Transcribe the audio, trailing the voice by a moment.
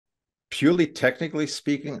purely technically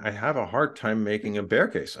speaking, I have a hard time making a bear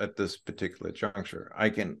case at this particular juncture. I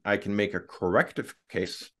can make a corrective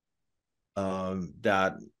case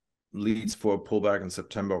that leads for a pullback in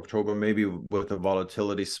September, October, maybe with a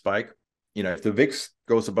volatility spike. If the VIX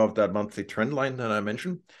goes above that monthly trend line that I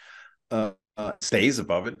mentioned, stays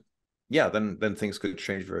above it, yeah, then things could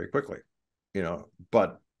change very quickly.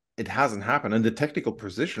 But it hasn't happened, and the technical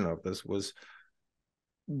position of this was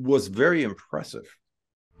very impressive.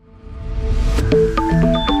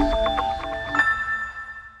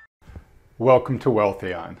 Welcome to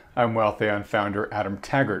Wealthion. I'm Wealthion founder Adam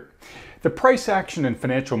Taggart. The price action in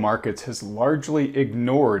financial markets has largely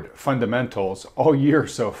ignored fundamentals all year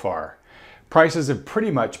so far. Prices have pretty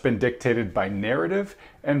much been dictated by narrative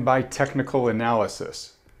and by technical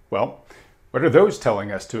analysis. Well, what are those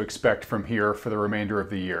telling us to expect from here for the remainder of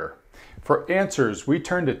the year? For answers, we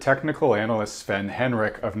turn to technical analyst Sven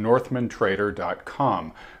Henrich of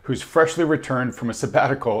NorthmanTrader.com, who's freshly returned from a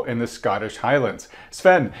sabbatical in the Scottish Highlands.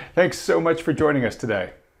 Sven, thanks so much for joining us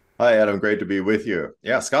today. Hi, Adam. Great to be with you.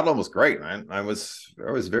 Yeah, Scotland was great, man. I was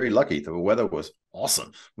very lucky. The weather was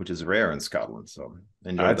awesome, which is rare in Scotland. So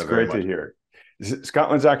enjoyed that very much. That's great to hear.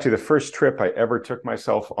 Scotland's actually the first trip I ever took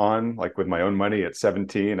myself on, like with my own money at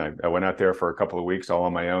 17. I went out there for a couple of weeks all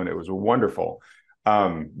on my own. It was wonderful.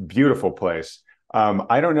 Beautiful place.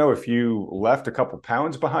 I don't know if you left a couple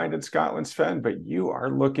pounds behind in Scotland, Sven, but you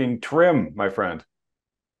are looking trim, my friend.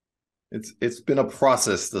 It's been a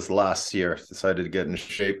process this last year. Decided to get in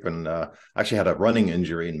shape, and actually had a running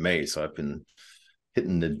injury in May, so I've been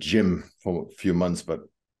hitting the gym for a few months, but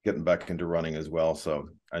getting back into running as well. So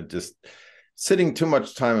I just sitting too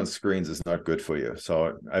much time on screens is not good for you.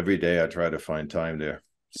 So every day I try to find time to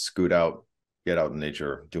scoot out, get out in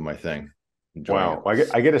nature, do my thing. Wow. I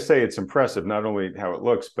get to say it's impressive, not only how it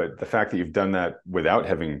looks, but the fact that you've done that without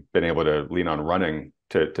having been able to lean on running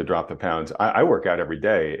to drop the pounds. I work out every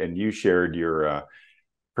day, and you shared your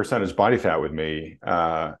percentage body fat with me.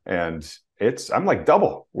 And I'm like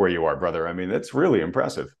double where you are, brother. I mean, that's really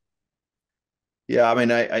impressive. Yeah, I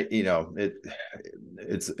mean,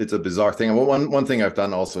 it's a bizarre thing. And one thing I've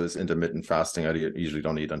done also is intermittent fasting. I usually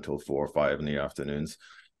don't eat until 4 or 5 in the afternoons.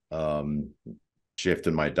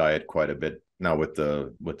 Shifted my diet quite a bit now with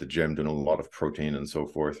the gym, doing a lot of protein and so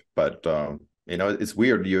forth. But it's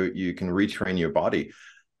weird. You can retrain your body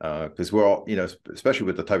because we're all, especially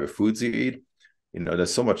with the type of foods you eat.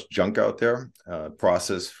 There's so much junk out there,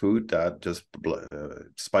 processed food that just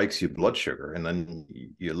spikes your blood sugar, and then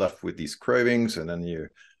you're left with these cravings. And then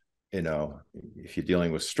if you're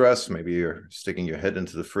dealing with stress, maybe you're sticking your head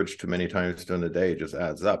into the fridge too many times during the day. It just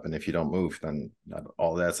adds up, and if you don't move, then that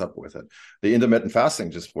all adds up with it. The intermittent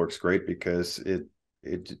fasting just works great because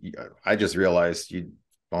I just realized you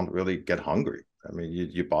don't really get hungry. I mean,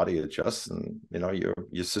 your body adjusts, and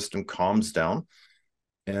your system calms down,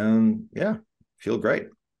 and yeah. Feel great.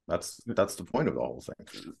 That's the point of the whole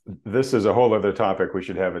thing. This is a whole other topic we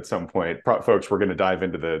should have at some point. Folks, we're going to dive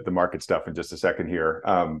into the market stuff in just a second here.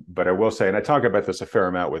 But I will say, and I talk about this a fair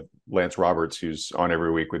amount with Lance Roberts, who's on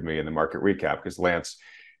every week with me in the market recap, because Lance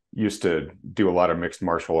used to do a lot of mixed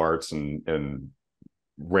martial arts and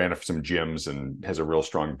ran some gyms and has a real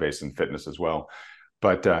strong base in fitness as well.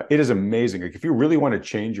 But it is amazing. Like, if you really want to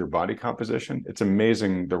change your body composition, it's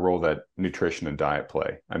amazing the role that nutrition and diet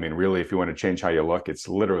play. I mean, really, if you want to change how you look, it's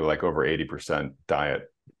literally like over 80%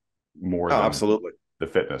 diet, more than absolutely the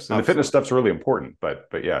fitness. And the fitness stuff's really important, but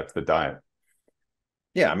yeah, it's the diet.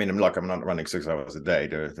 Yeah, I mean, I'm not running 6 hours a day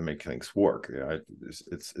to make things work.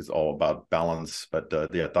 It's all about balance. But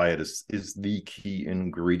diet is the key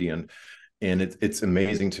ingredient, and it's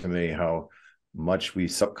amazing to me how much we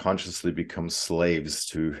subconsciously become slaves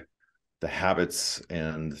to the habits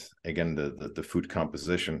and, again, the food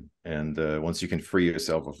composition. And once you can free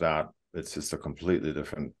yourself of that, it's just a completely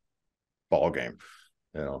different ball game.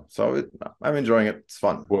 So I'm enjoying it. It's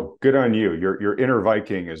fun. Well, good on you. Your inner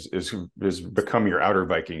Viking is become your outer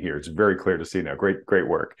Viking here. It's very clear to see now. Great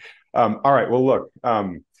work. All right. Well, look,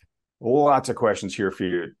 lots of questions here for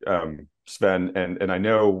you, Sven, and I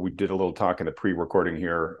know we did a little talk in the pre-recording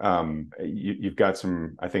here. You've got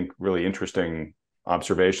some, I think, really interesting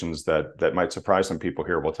observations that might surprise some people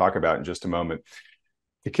here. We'll talk about in just a moment.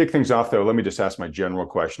 To kick things off, though, let me just ask my general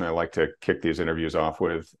question I like to kick these interviews off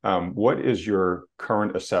with. What is your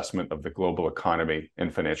current assessment of the global economy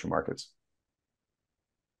and financial markets?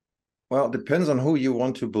 Well, it depends on who you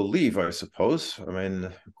want to believe, I suppose. I mean,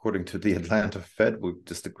 according to the Atlanta Fed, we're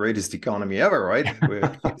just the greatest economy ever, right? We're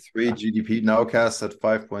Q3 GDP nowcast at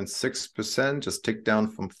 5.6%, just ticked down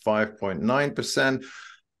from 5.9%.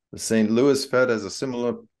 The St. Louis Fed has a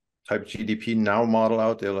similar type GDP now model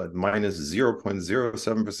out. They're at minus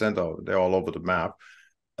 0.07%. They're all over the map.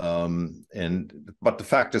 But the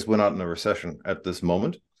fact is, we're not in a recession at this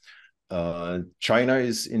moment. China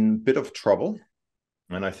is in a bit of trouble.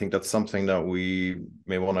 And I think that's something that we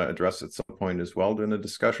may want to address at some point as well during the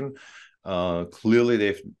discussion.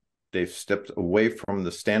 Clearly, they've stepped away from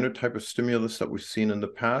the standard type of stimulus that we've seen in the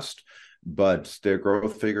past, but their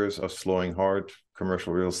growth figures are slowing hard.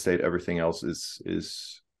 Commercial real estate, everything else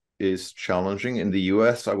is challenging. In the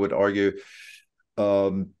US, I would argue,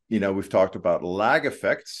 we've talked about lag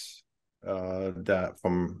effects that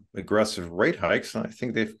from aggressive rate hikes, and I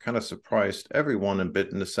think they've kind of surprised everyone a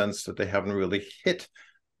bit in the sense that they haven't really hit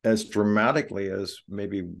as dramatically as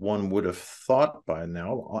maybe one would have thought by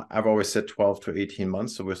now. I've always said 12 to 18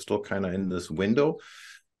 months, so we're still kind of in this window.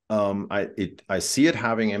 I see it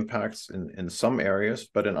having impacts in some areas,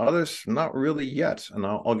 but in others, not really yet. And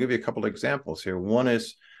I'll give you a couple of examples here. One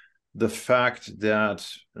is the fact that,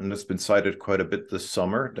 and it's been cited quite a bit this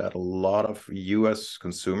summer, that a lot of US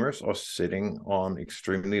consumers are sitting on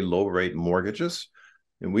extremely low rate mortgages.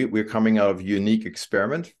 And we're coming out of a unique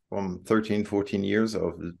experiment from 13, 14 years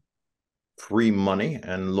of free money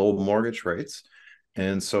and low mortgage rates.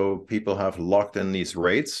 And so people have locked in these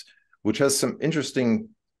rates, which has some interesting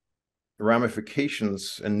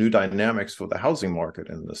ramifications and new dynamics for the housing market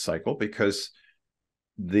in the cycle, because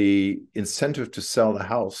the incentive to sell the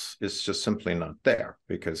house is just simply not there,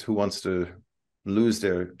 because who wants to lose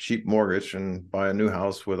their cheap mortgage and buy a new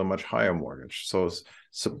house with a much higher mortgage? So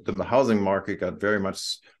the housing market got very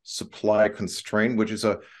much supply constrained, which is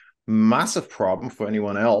a massive problem for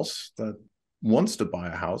anyone else that wants to buy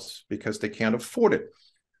a house because they can't afford it.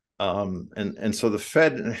 And so the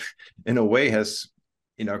Fed, in a way, has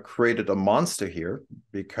created a monster here,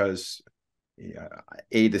 because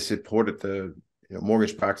they supported the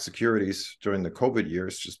mortgage-backed securities during the COVID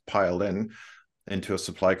years, just piled into a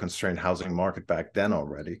supply-constrained housing market back then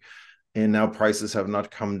already. And now prices have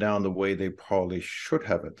not come down the way they probably should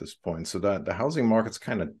have at this point. So that the housing market's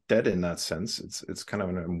kind of dead in that sense. It's kind of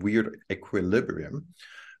in a weird equilibrium.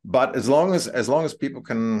 But as long as people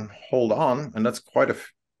can hold on, and that's quite a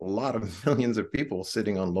lot of millions of people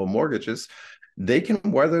sitting on low mortgages, they can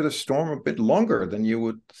weather the storm a bit longer than you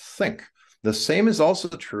would think. The same is also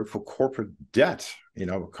true for corporate debt.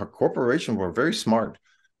 Corporations were very smart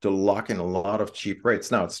to lock in a lot of cheap rates.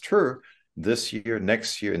 Now, it's true, this year,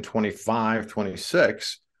 next year, in 25,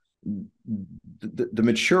 26, the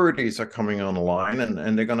maturities are coming on the line,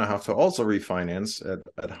 and they're going to have to also refinance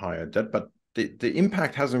at higher debt. But the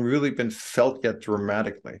impact hasn't really been felt yet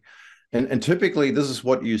dramatically. And typically, this is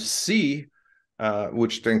what you see,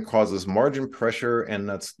 which then causes margin pressure, and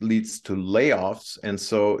that leads to layoffs. And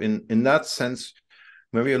so in that sense,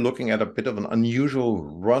 maybe you're looking at a bit of an unusual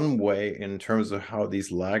runway in terms of how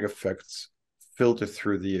these lag effects filter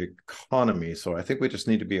through the economy. So I think we just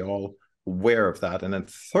need to be all aware of that. And then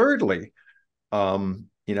thirdly,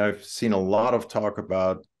 I've seen a lot of talk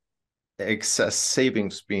about excess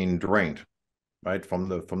savings being drained, right, from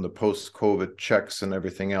the post-COVID checks and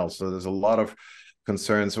everything else. So there's a lot of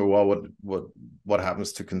concerns for, well, what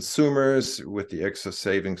happens to consumers with the excess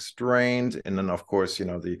savings drained, and then of course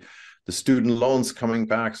the student loans coming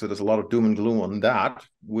back. So there's a lot of doom and gloom on that,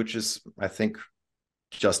 which is, I think,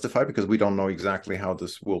 justified, because we don't know exactly how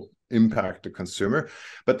this will impact the consumer.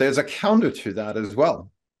 But there's a counter to that as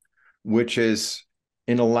well, which is,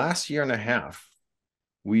 in the last year and a half,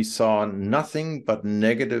 we saw nothing but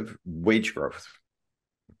negative wage growth.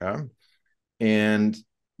 Okay? And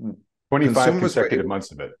 25 consecutive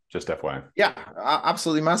months of it, just FYI. Yeah,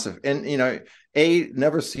 absolutely massive. And,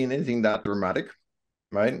 never seen anything that dramatic,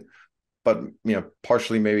 right? But,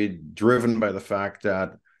 partially maybe driven by the fact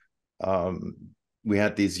that we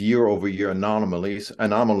had these year-over-year anomalies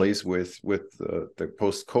with the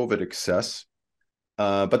post-COVID excess.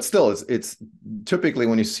 But still, it's typically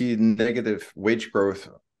when you see negative wage growth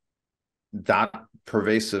that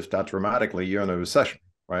pervasive, that dramatically, you're in a recession,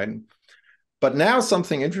 right? But now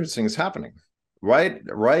something interesting is happening, right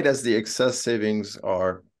as the excess savings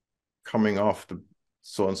are coming off the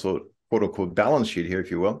so-and-so quote-unquote balance sheet here,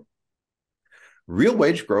 if you will. Real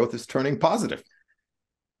wage growth is turning positive.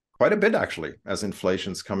 Quite a bit, actually, as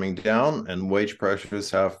inflation's coming down and wage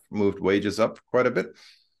pressures have moved wages up quite a bit.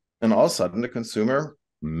 And all of a sudden, the consumer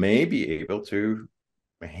may be able to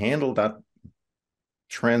handle that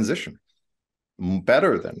transition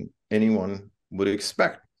better than anyone would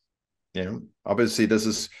expect. Obviously, this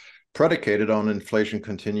is predicated on inflation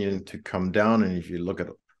continuing to come down. And if you look at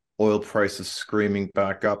oil prices screaming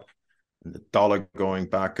back up and the dollar going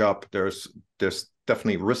back up, there's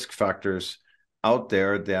definitely risk factors out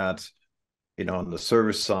there that on the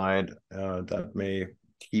service side, that may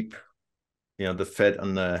keep, the Fed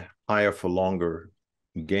on the higher for longer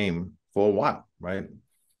game for a while, right?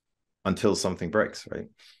 Until something breaks, right?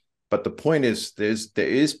 But the point is, there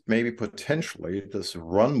is maybe potentially this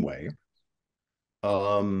runway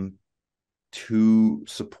to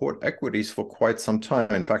support equities for quite some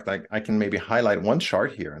time. In fact, I can maybe highlight one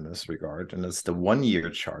chart here in this regard, and it's the 1-year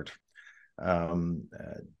chart. The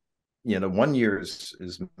 1 year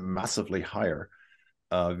is massively higher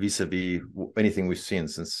vis-a-vis anything we've seen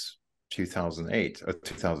since 2008 or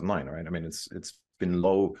 2009, right? I mean, it's been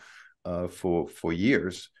low for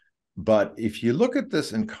years. But if you look at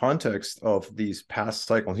this in context of these past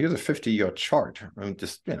cycles, here's a 50-year chart. I mean,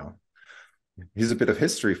 just, here's a bit of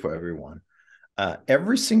history for everyone.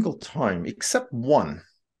 Every single time, except one,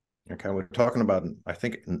 okay, we're talking about, I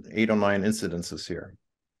think, 8 or 9 incidences here.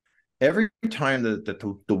 Every time that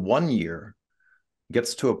the 1 year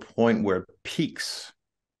gets to a point where it peaks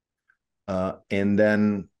and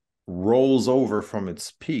then rolls over from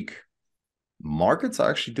its peak, markets are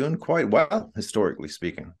actually doing quite well, historically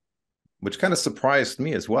speaking, which kind of surprised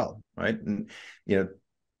me as well, right? And,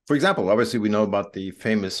 for example, obviously we know about the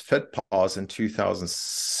famous Fed pause in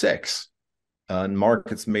 2006, and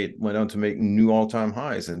markets went on to make new all-time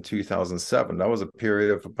highs in 2007. That was a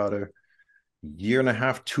period of about a year and a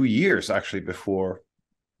half, 2 years actually, before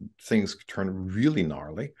things turned really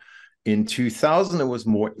gnarly. In 2000, it was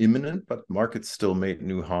more imminent, but markets still made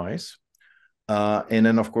new highs. And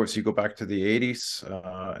then, of course, you go back to the 80s,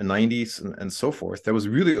 90s, and so forth. There was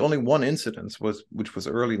really only one incident, which was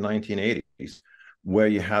early 1980s, where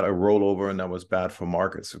you had a rollover, and that was bad for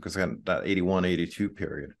markets because that 81, 82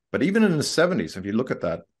 period. But even in the 70s, if you look at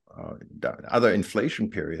that other inflation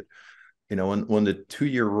period, when the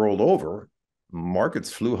 2-year rolled over,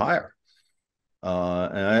 markets flew higher.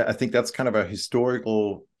 And I think that's kind of a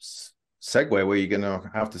historical segue where you're going to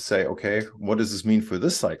have to say, okay, what does this mean for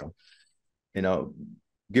this cycle?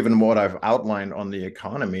 Given what I've outlined on the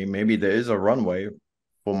economy, maybe there is a runway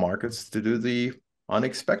for markets to do the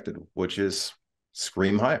unexpected, which is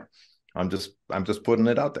scream higher. I'm just putting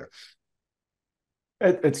it out there.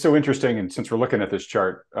 It's so interesting, and since we're looking at this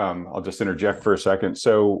chart, I'll just interject for a second.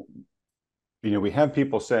 So, we have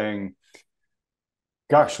people saying,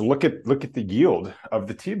 "Gosh, look at the yield of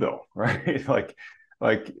the T-bill," right?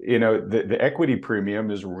 the equity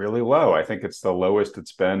premium is really low. I think it's the lowest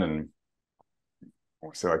it's been in,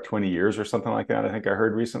 like 20 years or something like that. I think I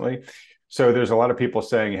heard recently. So there's a lot of people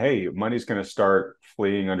saying, "Hey, money's going to start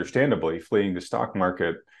understandably fleeing the stock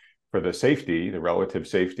market for the safety, the relative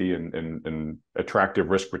safety and attractive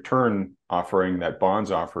risk return offering that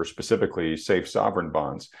bonds offer, specifically safe sovereign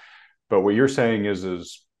bonds." But what you're saying is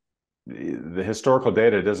the historical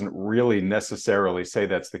data doesn't really necessarily say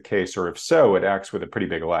that's the case, or if so, it acts with a pretty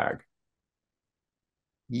big lag.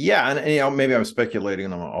 Yeah, and maybe I'm speculating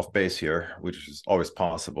and I'm off base here, which is always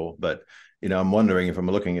possible. But I'm wondering if I'm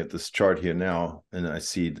looking at this chart here now and I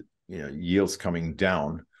see yields coming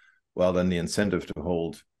down, well, then the incentive to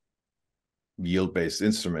hold yield-based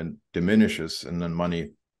instrument diminishes, and then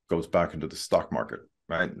money goes back into the stock market,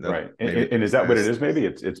 right? Right. And is that what it is? Maybe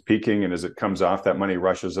it's peaking, and as it comes off, that money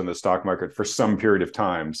rushes in the stock market for some period of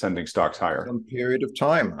time, sending stocks higher. Some period of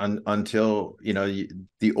time until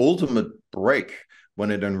the ultimate break, when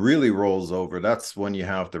it then really rolls over, that's when you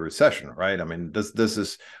have the recession, right? I mean, this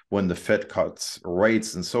is when the Fed cuts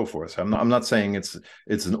rates and so forth. So I'm not saying it's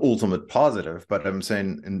an ultimate positive, but I'm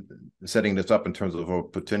saying in setting this up in terms of a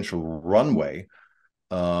potential runway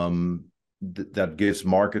that gives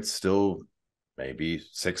markets still maybe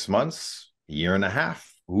 6 months, a year and a half.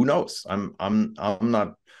 Who knows? I'm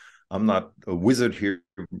not a wizard here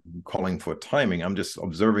calling for timing. I'm just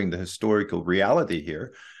observing the historical reality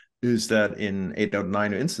here. Is that in 8 out of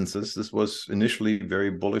 9 instances, this was initially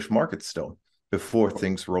very bullish market still before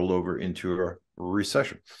things rolled over into a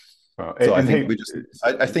recession. So I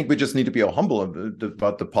think we just need to be humble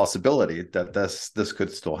about the possibility that this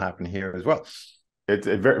could still happen here as well. It's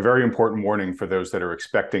a very, very important warning for those that are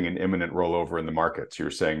expecting an imminent rollover in the markets.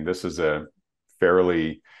 You're saying this is a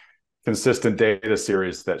fairly consistent data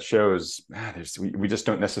series that shows we just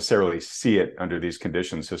don't necessarily see it under these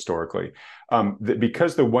conditions historically.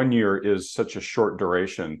 Because the 1 year is such a short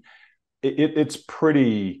duration, it's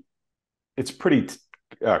pretty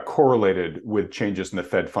correlated with changes in the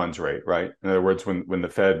Fed funds rate, right? In other words, when the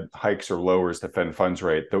Fed hikes or lowers the Fed funds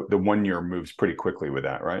rate, the 1 year moves pretty quickly with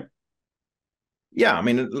that, right? Yeah, I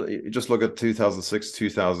mean, just look at 2006,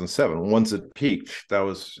 2007. Once it peaked, that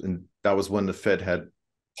was when the Fed had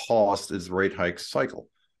paused its rate hike cycle.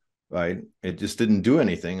 right? It just didn't do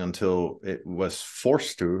anything until it was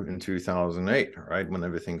forced to in 2008, right, when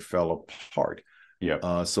everything fell apart.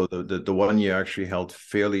 Yeah. So the 1 year actually held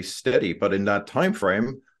fairly steady, but in that time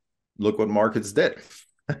frame, look what markets did.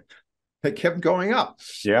 It kept going up,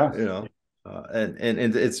 Yeah. you know. And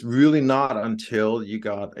it's really not until you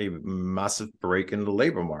got a massive break in the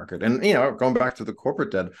labor market, and going back to the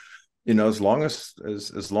corporate debt, as long as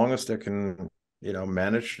they can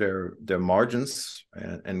manage their margins,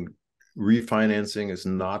 and refinancing is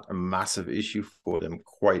not a massive issue for them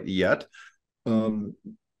quite yet, and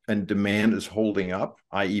demand is holding up,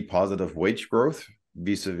 i.e. positive wage growth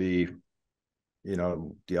vis-a-vis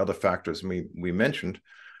the other factors we mentioned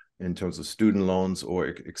in terms of student loans or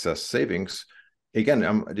excess savings. Again,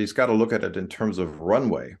 I just got to look at it in terms of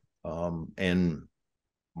runway, and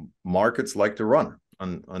markets like to run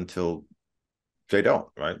until they don't,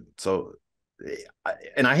 right? So,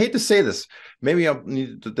 and I hate to say this, maybe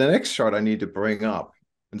the next chart I need to bring up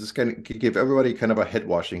and just kind of give everybody kind of a head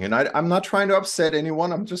washing. And I'm not trying to upset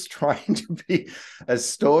anyone. I'm just trying to be as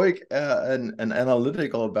stoic and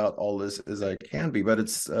analytical about all this as I can be. But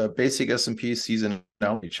it's basic S&P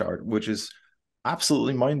seasonality chart, which is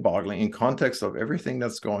absolutely mind-boggling in context of everything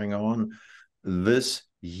that's going on this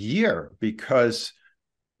year, because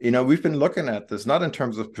we've been looking at this not in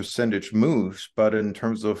terms of percentage moves, but in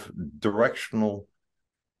terms of directional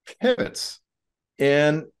pivots.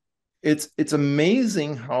 And it's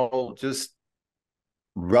amazing how just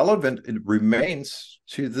relevant it remains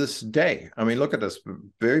to this day. I mean, look at this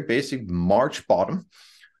very basic March bottom,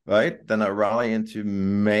 right? Then a rally into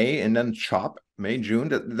May, and then chop May, June.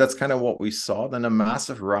 That's kind of what we saw. Then a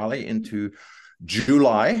massive rally into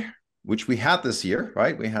July, which we had this year,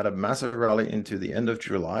 right? We had a massive rally into the end of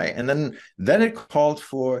July, and then it called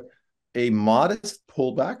for a modest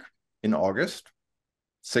pullback in August,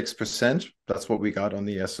 6%. That's what we got on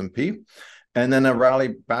the S&P. And then a rally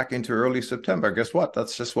back into early September. Guess what?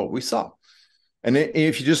 That's just what we saw. And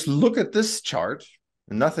if you just look at this chart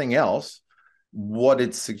and nothing else, what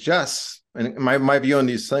it suggests, and my view on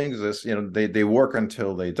these things is, they work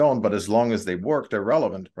until they don't, but as long as they work, they're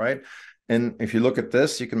relevant, right? And if you look at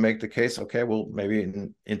this, you can make the case, okay, well,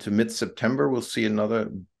 maybe into mid-September, we'll see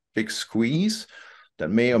another big squeeze that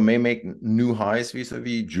may or may make new highs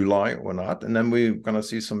vis-a-vis July or not. And then we're going to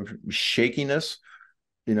see some shakiness,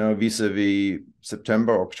 vis-a-vis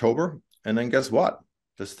September, October. And then guess what?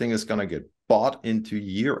 This thing is going to get bought into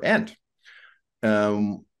year end,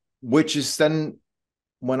 which is then,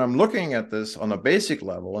 when I'm looking at this on a basic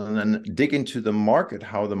level and then dig into the market,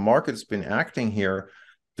 how the market's been acting here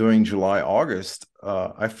during July, August,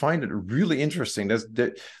 I find it really interesting.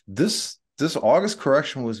 This August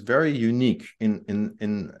correction was very unique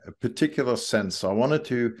in a particular sense. So I wanted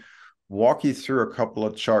to walk you through a couple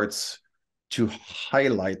of charts to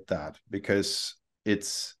highlight that, because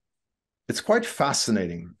it's quite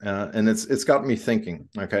fascinating, and it's got me thinking.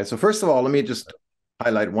 Okay, so first of all, let me just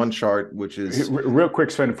highlight one chart, which is real quick,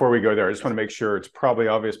 Sven, before we go there. I just want to make sure, it's probably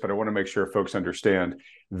obvious, but I want to make sure folks understand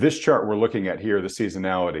this chart we're looking at here, the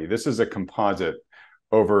seasonality. This is a composite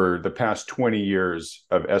over the past 20 years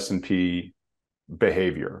of S&P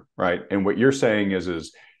behavior, right? And what you're saying is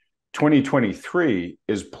 2023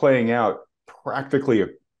 is playing out practically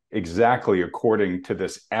exactly according to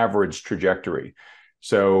this average trajectory.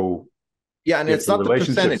 So yeah, and it's not the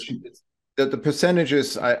percentage. The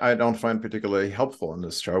percentages I don't find particularly helpful in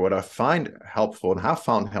this chart. What I find helpful and have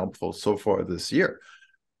found helpful so far this year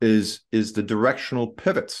is the directional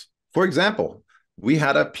pivots. For example, we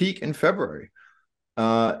had a peak in February.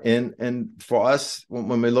 And for us,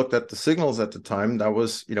 when we looked at the signals at the time, that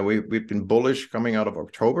was, we've been bullish coming out of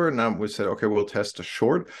October, and now we said, okay, we'll test a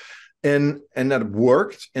short, and that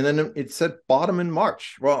worked. And then it said bottom in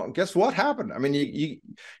March. Well, guess what happened? I mean,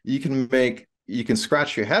 you can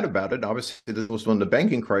scratch your head about it. Obviously, this was when the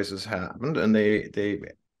banking crisis happened, and they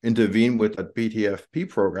intervened with that BTFP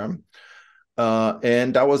program,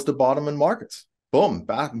 and that was the bottom in markets. Boom,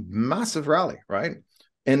 massive rally, right?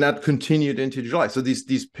 And that continued into July. So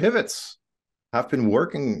these pivots have been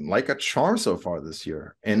working like a charm so far this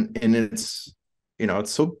year. And it's,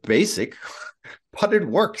 it's so basic, but it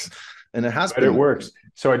works. And it has been. It works.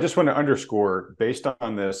 So I just want to underscore, based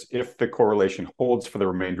on this, if the correlation holds for the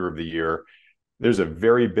remainder of the year, there's a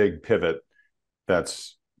very big pivot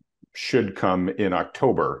that's should come in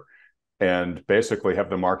October and basically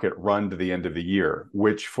have the market run to the end of the year,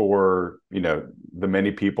 which for, the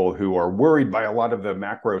many people who are worried by a lot of the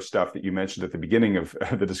macro stuff that you mentioned at the beginning of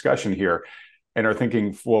the discussion here and are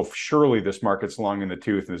thinking, well, surely this market's long in the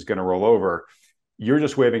tooth and is going to roll over. You're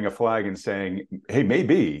just waving a flag and saying, hey,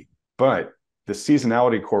 maybe, but the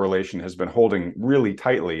seasonality correlation has been holding really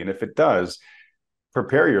tightly. And if it does,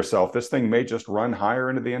 prepare yourself. This thing may just run higher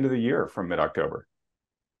into the end of the year from mid-October.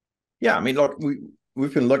 Yeah, I mean, look,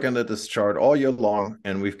 we've been looking at this chart all year long,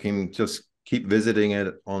 and we can just keep visiting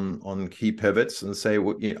it on key pivots and say,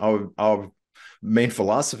 our main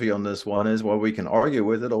philosophy on this one is, well, we can argue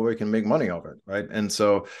with it or we can make money of it, right? And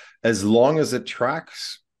so as long as it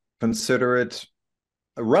tracks, consider it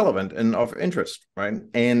relevant and of interest, right?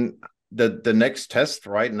 And the next test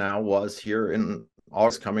right now was here in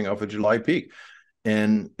August, coming off a July peak,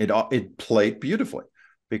 and it played beautifully,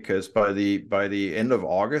 because by the end of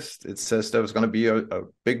August, it says there was going to be a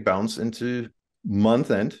big bounce into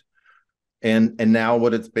month end. And now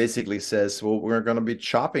what it basically says, well, we're going to be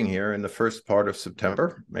chopping here in the first part of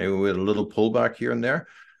September, maybe with a little pullback here and there.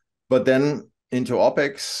 But then into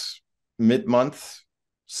OPEX, mid-month,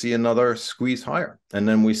 see another squeeze higher. And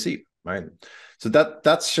then we see, right? So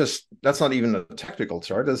that's not even a technical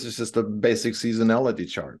chart. This is just a basic seasonality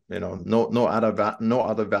chart. No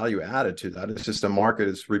other value added to that. It's just the market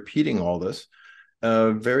is repeating all this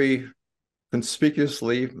very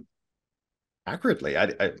conspicuously, accurately.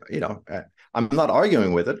 I'm not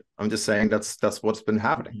arguing with it. I'm just saying that's what's been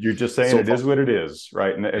happening. You're just saying it is what it is,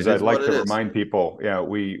 right? And as I'd like to remind people,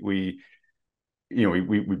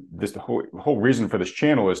 this whole reason for this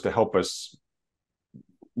channel is to help us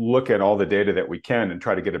look at all the data that we can and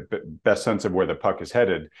try to get a best sense of where the puck is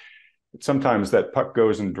headed. Sometimes that puck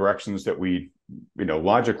goes in directions that we,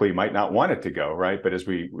 logically might not want it to go, right? But as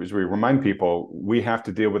we remind people, we have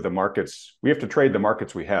to deal with the markets. We have to trade the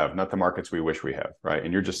markets we have, not the markets we wish we have, right?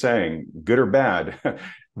 And you're just saying, good or bad,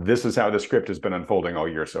 this is how the script has been unfolding all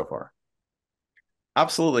year so far.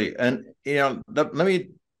 Absolutely. And, let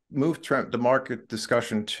me move the market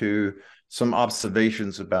discussion to some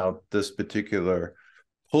observations about this particular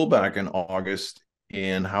pullback in August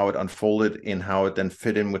and how it unfolded and how it then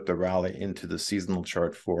fit in with the rally into the seasonal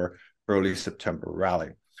chart for early September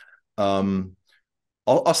rally.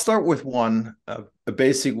 I'll start with a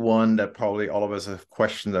basic one that probably all of us have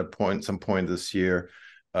questioned at some point this year,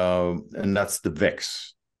 and that's the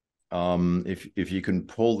VIX. If you can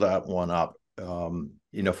pull that one up, for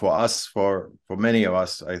many of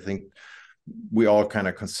us, I think we all kind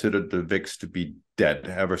of considered the VIX to be dead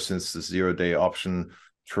ever since the 0-day option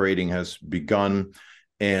trading has begun.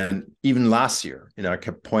 And even last year, I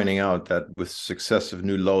kept pointing out that with successive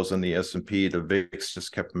new lows on the S&P, the VIX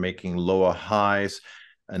just kept making lower highs.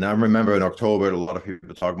 And I remember in October, a lot of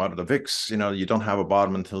people talking about the VIX, you don't have a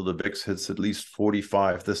bottom until the VIX hits at least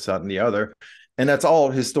 45, this, that, and the other. And that's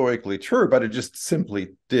all historically true, but it just simply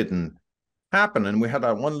didn't happen. And we had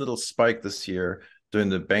that one little spike this year during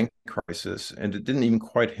the bank crisis, and it didn't even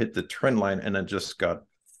quite hit the trend line, and it just got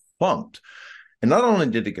thumped. And not only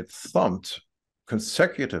did it get thumped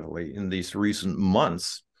consecutively in these recent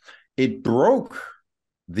months, it broke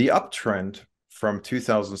the uptrend from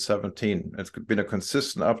 2017. It's been a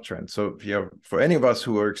consistent uptrend. So for any of us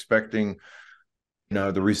who are expecting,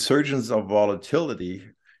 the resurgence of volatility,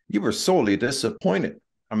 you were sorely disappointed.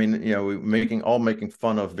 I mean, we're making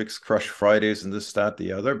fun of VIX Crush Fridays and this, that,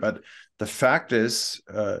 the other. But the fact is,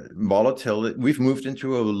 volatility, we've moved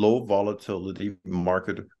into a low volatility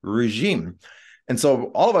market regime. And so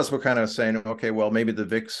all of us were kind of saying, okay, well, maybe the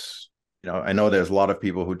VIX, I know there's a lot of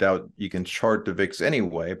people who doubt you can chart the VIX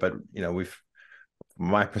anyway, but, we've, from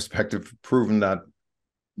my perspective, proven that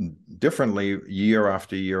differently year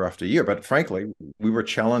after year after year. But frankly, we were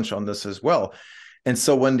challenged on this as well. And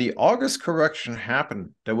so when the August correction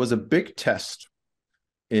happened, there was a big test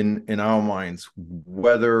in our minds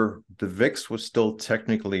whether the VIX was still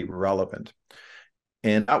technically relevant.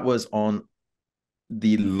 And that was on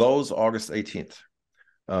the lows August 18th.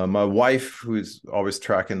 My wife, who's always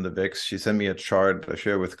tracking the VIX, she sent me a chart I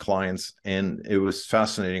share with clients, and it was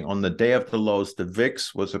fascinating. On the day of the lows, the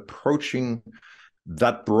VIX was approaching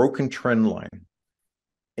that broken trend line.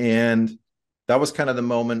 And that was kind of the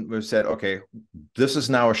moment where we said, okay, this is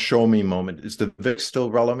now a show me moment. Is the VIX still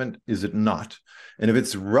relevant? Is it not? And if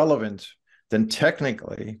it's relevant, then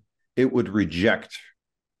technically it would reject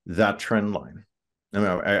that trend line.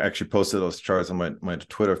 I actually posted those charts on my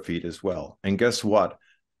Twitter feed as well. And guess what?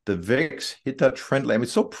 The VIX hit that trend line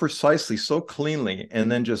so precisely, so cleanly, and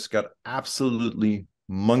then just got absolutely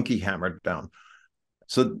monkey hammered down.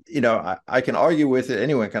 So, I can argue with it.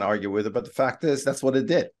 Anyone can argue with it. But the fact is, that's what it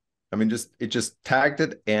did. I mean, it just tagged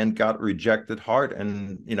it and got rejected hard.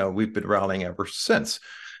 And, we've been rallying ever since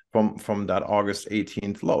from that August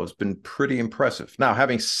 18th low. It's been pretty impressive. Now,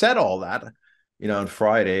 having said all that, on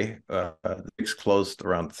Friday, the VIX closed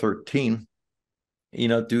around 13.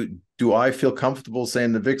 Do I feel comfortable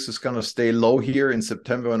saying the VIX is going to stay low here in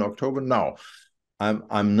September and October? No,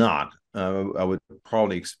 I'm not. I would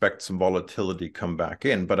probably expect some volatility come back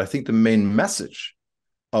in, but I think the main message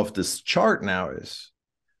of this chart now is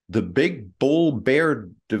the big bull bear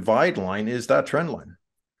divide line is that trend line.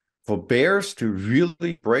 For bears to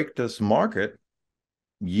really break this market,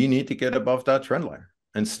 you need to get above that trend line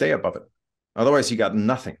and stay above it. Otherwise, you got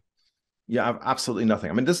nothing. You have absolutely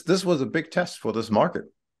nothing. I mean, this was a big test for this market.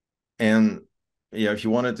 And if you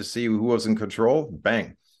wanted to see who was in control,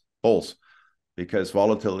 bang, bulls. Because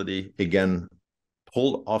volatility, again,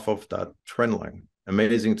 pulled off of that trend line.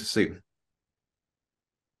 Amazing to see.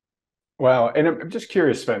 Wow. And I'm just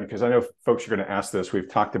curious, Sven, because I know folks are going to ask this. We've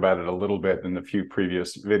talked about it a little bit in a few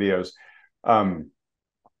previous videos.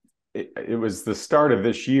 It was the start of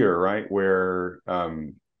this year, right, where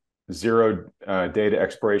zero data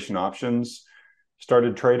expiration options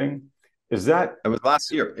started trading. Is that? It was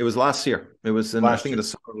last year. It was last year. It was in, I think, the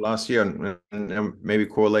summer of last year, and maybe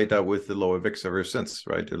correlate that with the lower VIX ever since,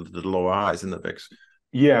 right? The lower highs in the VIX.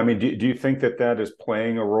 Yeah, I mean, do you think that is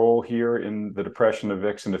playing a role here in the depression of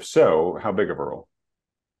VIX? And if so, how big of a role?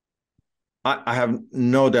 I have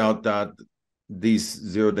no doubt that these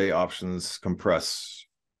zero-day options compress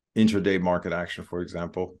intraday market action, for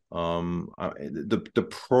example. The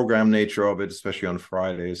program nature of it, especially on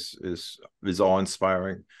Fridays, is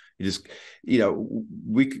awe-inspiring.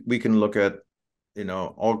 We can look at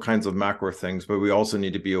all kinds of macro things, but we also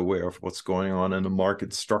need to be aware of what's going on in the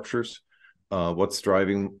market structures, what's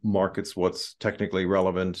driving markets, what's technically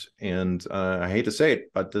relevant. And I hate to say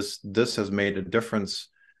it, but this has made a difference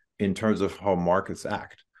in terms of how markets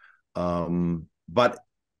act. But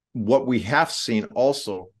what we have seen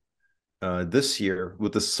also this year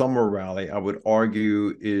with the summer rally, I would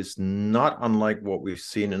argue, is not unlike what we've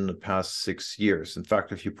seen in the past 6 years. In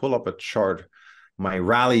fact, if you pull up a chart, my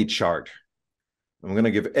rally chart, I'm going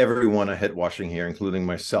to give everyone a head washing here, including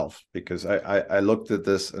myself, because I looked at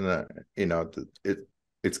this and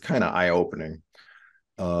it's kind of eye-opening.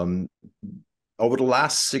 Over the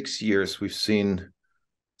last 6 years, we've seen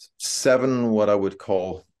 7 what I would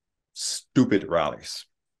call stupid rallies.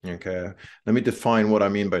 Okay, let me define what I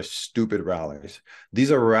mean by stupid rallies.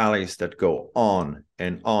 These are rallies that go on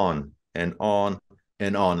and on and on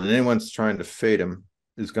and on, and anyone's trying to fade them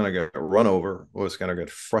is going to get run over or is going to get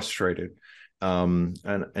frustrated. And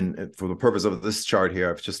for the purpose of this chart here,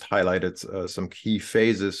 I've just highlighted some key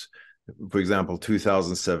phases. For example,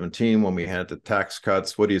 2017, when we had the tax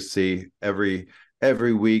cuts, what do you see?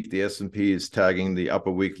 Every week, the S&P is tagging the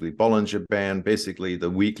upper weekly Bollinger Band. Basically,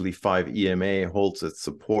 the weekly 5 EMA holds its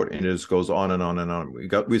support, and it just goes on and on and on.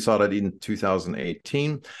 We saw that in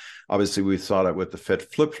 2018. Obviously, we saw that with the Fed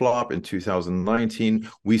flip-flop in 2019.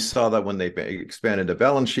 We saw that when they expanded the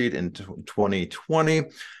balance sheet in 2020.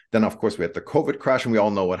 Then, of course, we had the COVID crash, and we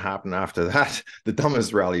all know what happened after that. The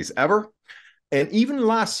dumbest rallies ever. And even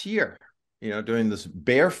last year, during this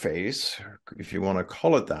bear phase, if you want to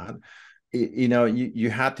call it that, you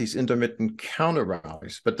had these intermittent counter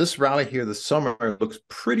rallies, but this rally here this summer looks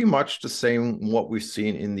pretty much the same what we've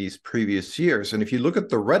seen in these previous years. And if you look at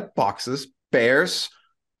the red boxes, bears,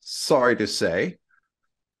 sorry to say,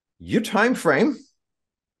 your time frame,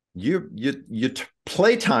 your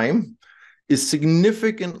play time is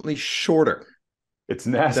significantly shorter. It's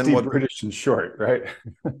nasty, British and short, right?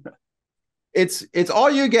 It's all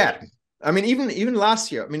you get. I mean, even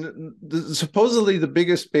last year, I mean, supposedly the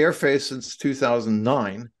biggest bear phase since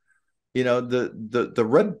 2009, the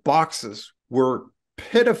red boxes were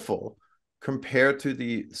pitiful compared to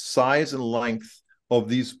the size and length of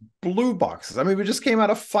these blue boxes. I mean, we just came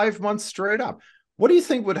out of 5 months straight up. What do you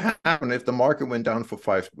think would happen if the market went down for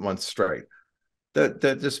 5 months straight?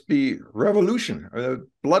 That'd just be revolution or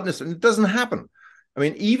bloodness, and it doesn't happen. I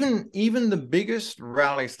mean, even the biggest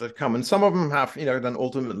rallies that come, and some of them have, then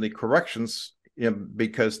ultimately corrections,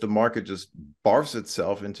 because the market just barfs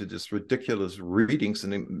itself into just ridiculous readings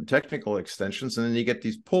and technical extensions, and then you get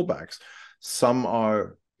these pullbacks. Some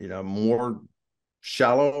are, more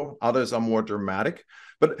shallow, others are more dramatic.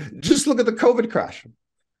 But just look at the COVID crash,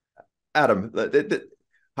 Adam.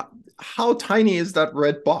 How tiny is that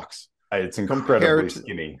red box? It's incredibly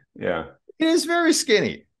skinny. Yeah, it is very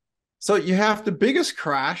skinny. So you have the biggest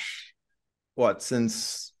crash,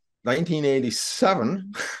 since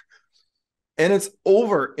 1987, and it's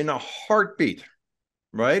over in a heartbeat,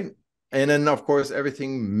 right? And then, of course,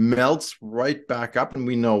 everything melts right back up, and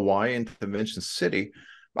we know why, Intervention City.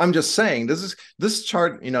 I'm just saying, this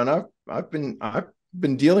chart, and I've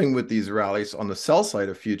been dealing with these rallies on the sell side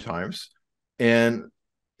a few times, and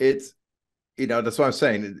it's, that's what I'm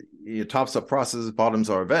saying. tops are processes, bottoms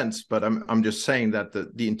are events. But I'm just saying that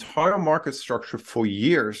the entire market structure for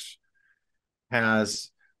years has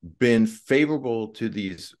been favorable to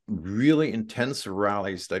these really intense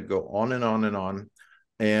rallies that go on and on and on,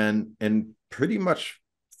 and pretty much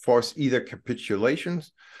force either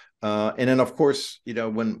capitulations, and then of course,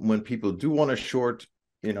 when people do want to short,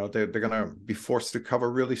 they're going to be forced to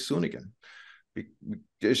cover really soon again.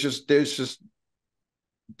 There's just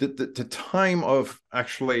the time of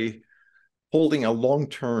actually holding a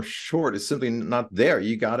long-term short is simply not there.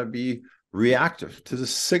 You got to be reactive to the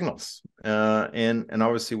signals, and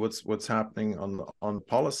obviously what's happening on the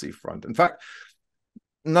policy front. In fact,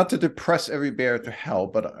 not to depress every bear to hell,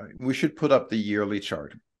 but we should put up the yearly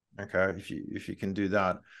chart. Okay, if you can do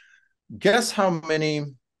that, guess how many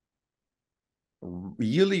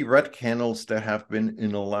yearly red candles there have been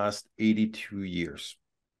in the last 82 years?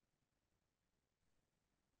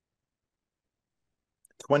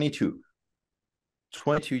 22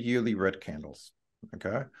 yearly red candles.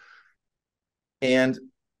 Okay. And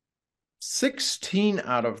 16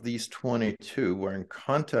 out of these 22 were in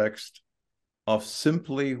context of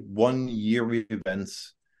simply 1 year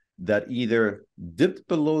events that either dipped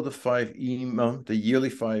below the 5 EMA, the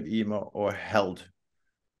yearly 5 EMA, or held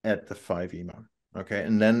at the 5 EMA. Okay.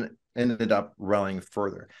 And then ended up rallying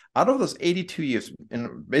further. Out of those 82 years,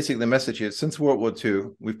 and basically the message is, since World War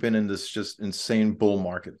II, we've been in this just insane bull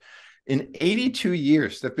market. In 82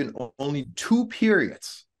 years, there have been only 2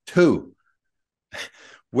 periods,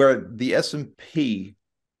 where the S&P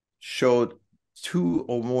showed 2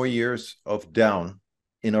 or more years of down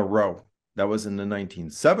in a row. That was in the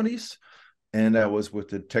 1970s, and that was with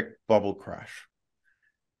the tech bubble crash.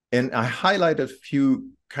 And I highlighted a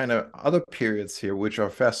few kind of other periods here, which are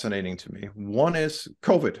fascinating to me. One is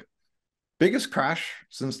COVID. Biggest crash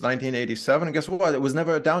since 1987. And guess what? It was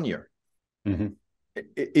never a down year. Mm-hmm.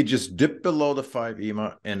 It just dipped below the 5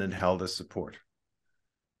 EMA and it held as support.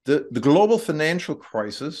 The global financial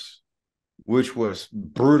crisis, which was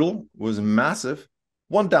brutal, was massive.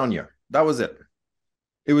 1 down year. That was it.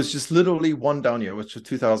 It was just literally 1 down year, which was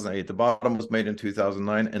 2008. The bottom was made in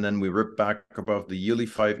 2009, and then we ripped back above the yearly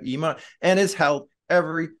 5 EMA, and it's held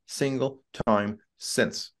every single time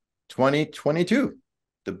since. 2022,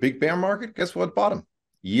 the big bear market, guess what? Bottom.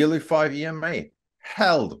 Yearly 5 EMA,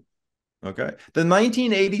 held. Okay. The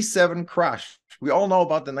 1987 crash. We all know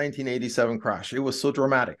about the 1987 crash. It was so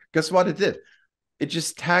dramatic. Guess what it did? It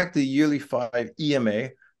just tagged the yearly 5 EMA,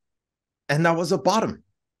 and that was a bottom.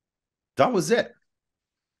 That was it.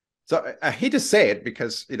 So I hate to say it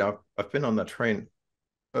because, I've been on that train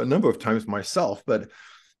a number of times myself, but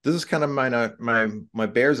this is kind of my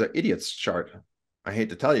bears are idiots chart. I hate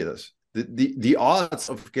to tell you this. The odds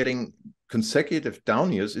of getting consecutive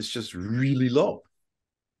down years is just really low,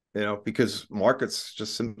 because markets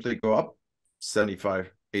just simply go up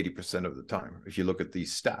 75, 80% of the time, if you look at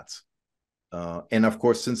these stats. And of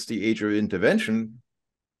course, since the age of intervention,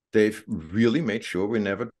 they've really made sure we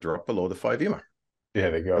never drop below the 5 EMA. Yeah,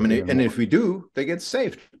 they go. And if we do, they get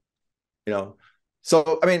saved.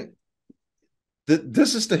 So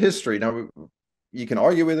this is the history. Now you can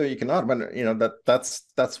argue with it, or you cannot, but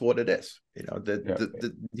that's what it is.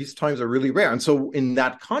 These times are really rare. And so in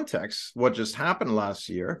that context, what just happened last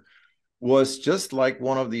year was just like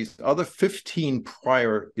one of these other 15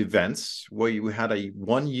 prior events where you had a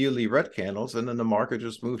 1 yearly red candles, and then the market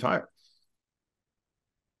just moved higher.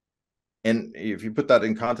 And if you put that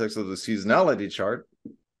in context of the seasonality chart,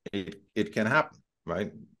 it can happen,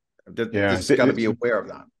 right? Just got to be aware of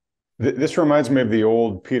that. This reminds me of the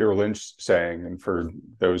old Peter Lynch saying. And for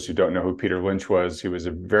those who don't know who Peter Lynch was, he was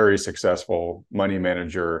a very successful money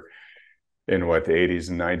manager in the 80s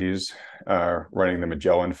and 90s, running the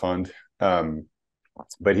Magellan Fund.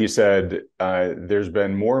 But he said there's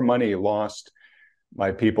been more money lost by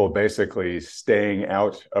people basically staying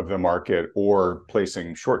out of the market or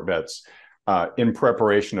placing short bets in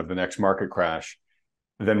preparation of the next market crash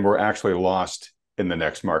than were actually lost in the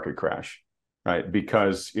next market crash, right?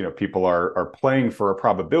 Because people are playing for a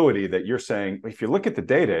probability that you're saying, if you look at the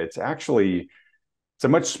data, it's a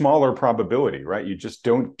much smaller probability, right? You just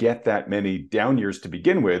don't get that many down years to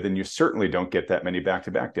begin with, and you certainly don't get that many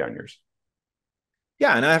back-to-back down years.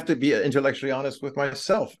 Yeah, and I have to be intellectually honest with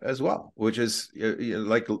myself as well, which is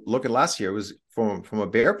like, look at last year. It was from a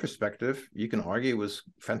bear perspective, you can argue it was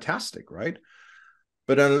fantastic, right?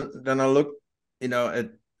 But then I look,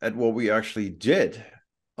 at what we actually did,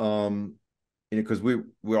 because we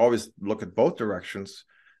always look at both directions,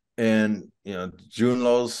 and June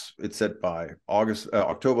lows it's set by,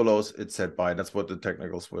 October lows it's set by. That's what the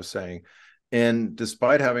technicals were saying, and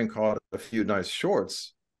despite having caught a few nice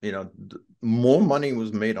shorts, more money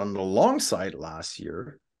was made on the long side last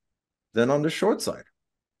year than on the short side,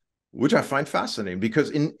 which I find fascinating,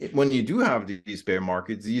 because when you do have these bear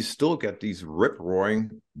markets, you still get these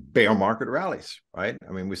rip-roaring bear market rallies, right?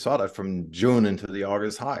 I mean, we saw that from June into the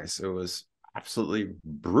August highs. It was absolutely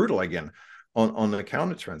brutal again on the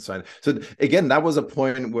counter trend side. So again, that was a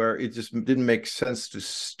point where it just didn't make sense to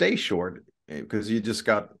stay short, because you just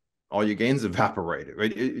got all your gains evaporated,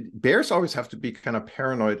 right? Bears always have to be kind of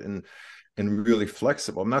paranoid and really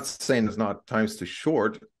flexible. I'm not saying there's not times to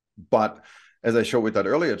short, but as I showed with that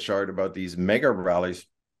earlier chart about these mega rallies,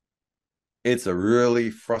 it's a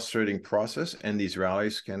really frustrating process, and these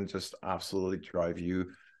rallies can just absolutely drive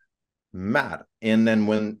you mad. And then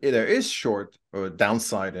when there is short or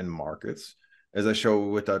downside in markets, as I show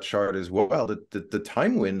with that chart as well, the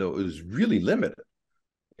time window is really limited.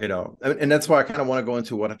 And that's why I kind of want to go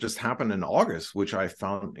into what just happened in August, which I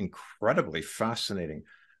found incredibly fascinating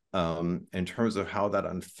in terms of how that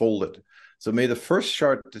unfolded. So maybe the first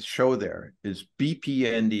chart to show there is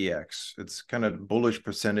BPNDX. It's kind of bullish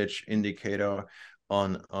percentage indicator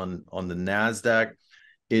on the NASDAQ.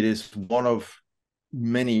 It is one of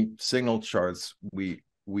many signal charts we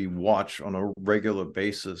watch on a regular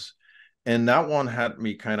basis. And that one had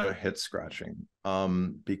me kind of head scratching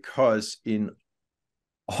because in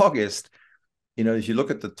August, if you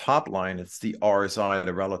look at the top line, it's the RSI,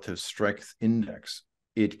 the relative strength index.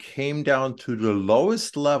 It came down to the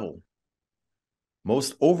lowest level,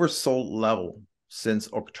 most oversold level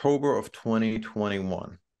since October of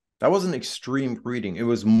 2021. That was an extreme reading. It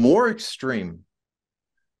was more extreme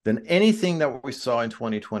than anything that we saw in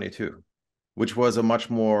 2022, which was a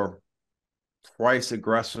much more price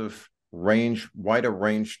aggressive wider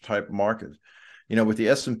range type market. With the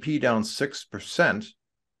S&P down 6%,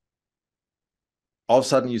 all of a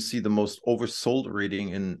sudden you see the most oversold reading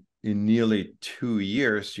in nearly 2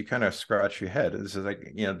 years. You kind of scratch your head. This is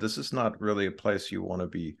like, this is not really a place you want to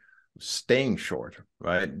be staying short,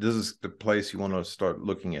 right? This is the place you want to start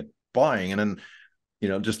looking at buying. And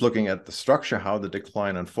then, just looking at the structure, how the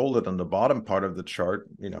decline unfolded on the bottom part of the chart,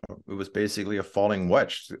 it was basically a falling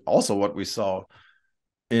wedge. Also what we saw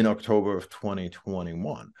in October of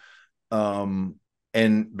 2021.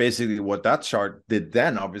 And basically what that chart did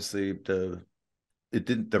then, obviously, the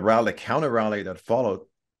counter rally that followed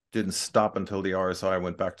didn't stop until the RSI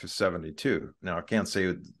went back to 72. Now, I can't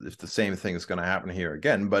say if the same thing is going to happen here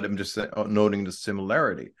again, but I'm just noting the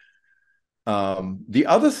similarity. The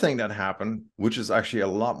other thing that happened, which is actually a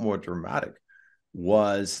lot more dramatic,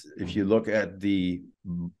 was if you look at the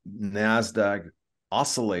NASDAQ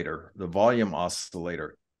oscillator, the volume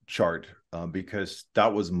oscillator chart, because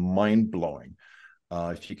that was mind-blowing.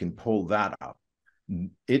 If you can pull that up.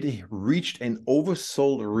 It reached an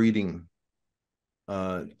oversold reading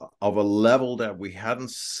of a level that we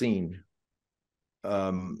hadn't seen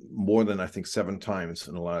more than, I think, 7 times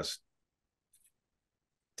in the last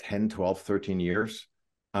 10, 12, 13 years.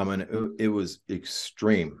 I mean, it was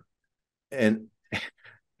extreme. And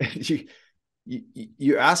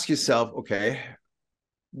you ask yourself, okay,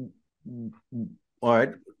 all right,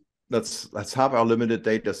 let's have our limited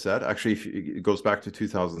data set. Actually, it goes back to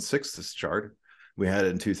 2006, this chart. We had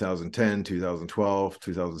it in 2010, 2012,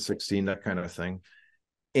 2016, that kind of thing.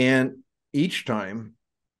 And each time,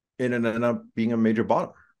 it ended up being a major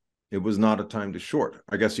bottom. It was not a time to short.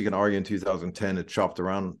 I guess you can argue in 2010, it chopped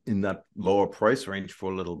around in that lower price range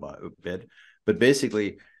for a little bit. But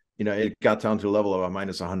basically, it got down to a level of a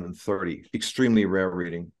minus 130. Extremely rare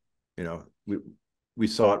reading. We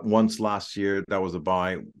saw it once last year. That was a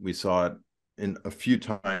buy. We saw it in a few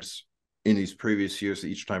times in these previous years.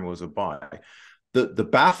 Each time it was a buy. The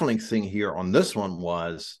baffling thing here on this one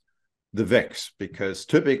was the VIX, because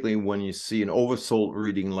typically when you see an oversold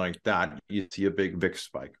reading like that, you see a big VIX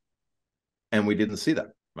spike. And we didn't see that,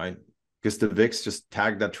 right? Because the VIX just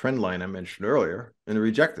tagged that trend line I mentioned earlier and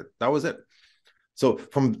rejected. That was it. So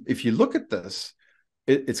if you look at this,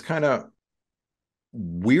 it's kind of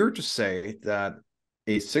weird to say that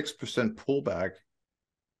a 6% pullback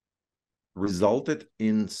resulted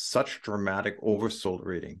in such dramatic oversold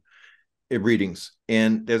readings.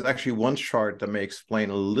 And there's actually one chart that may explain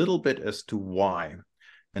a little bit as to why,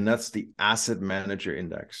 and that's the asset manager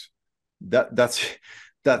index. That's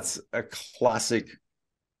a classic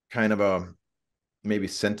kind of a maybe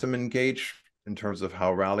sentiment gauge in terms of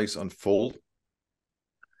how rallies unfold.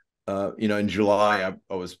 In July,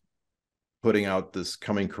 I was putting out this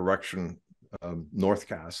coming correction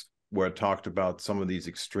Northcast, where I talked about some of these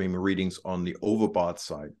extreme readings on the overbought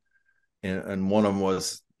side. And one of them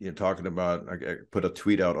was talking about, I put a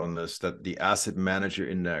tweet out on this, that the asset manager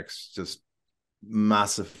index just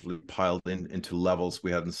massively piled into levels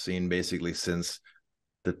we hadn't seen basically since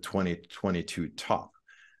the 2022 top.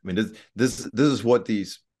 I mean, this is what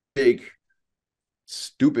these big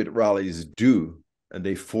stupid rallies do, and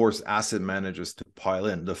they force asset managers to pile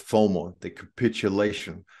in. The FOMO, the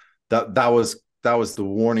capitulation, that was the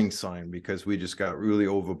warning sign, because we just got really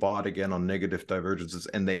overbought again on negative divergences,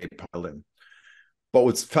 and they piled in. But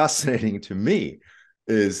what's fascinating to me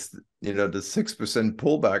is, the 6%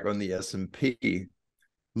 pullback on the S&P.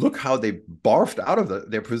 Look how they barfed out of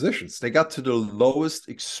their positions. They got to the lowest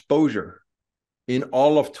exposure in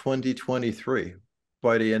all of 2023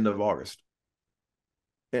 by the end of August.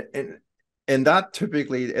 And that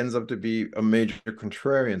typically ends up to be a major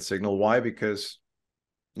contrarian signal. Why? Because,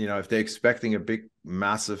 if they're expecting a big,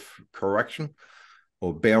 massive correction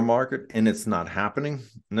or bear market and it's not happening,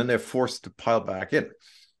 and then they're forced to pile back in,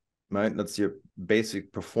 right? That's your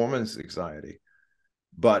basic performance anxiety.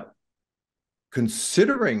 But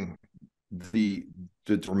considering the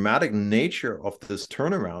dramatic nature of this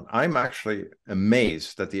turnaround, I'm actually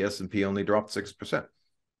amazed that the S&P only dropped 6%.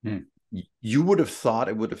 You would have thought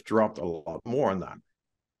it would have dropped a lot more on that.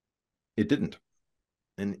 It didn't.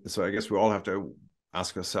 And so I guess we all have to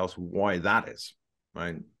ask ourselves why that is,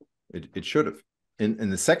 right? It should have.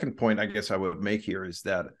 And the second point I guess I would make here is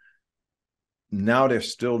that now they're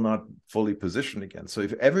still not fully positioned again. So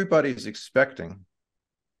if everybody's expecting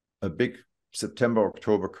a big September,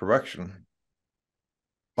 October correction,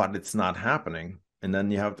 but it's not happening, and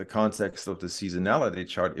then you have the context of the seasonality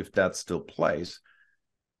chart, if that still plays,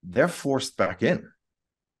 they're forced back in.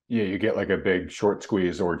 Yeah, you get like a big short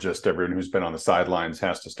squeeze, or just everyone who's been on the sidelines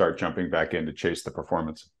has to start jumping back in to chase the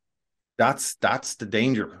performance. That's the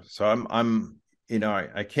danger. So I'm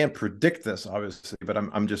I can't predict this obviously, but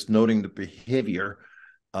I'm just noting the behavior,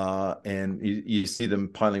 and you see them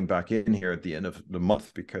piling back in here at the end of the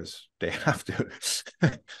month because they have to.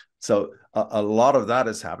 So a lot of that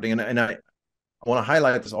is happening, and I want to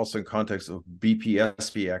highlight this also in context of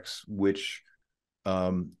BPSPX, which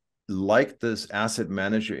like this asset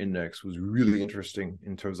manager index was really interesting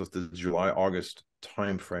in terms of the July-August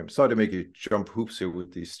timeframe. Sorry to make you jump hoops here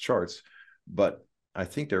with these charts, but I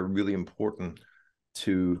think they're really important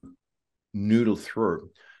to noodle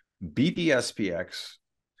through. BPSPX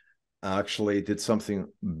actually did something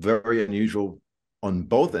very unusual on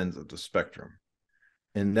both ends of the spectrum.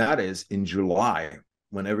 And that is, in July,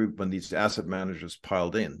 when these asset managers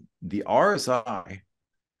piled in, the RSI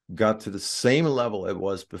got to the same level it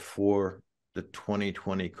was before the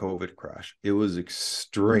 2020 COVID crash. It was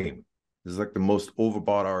extreme. This is like the most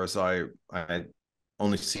overbought RSI I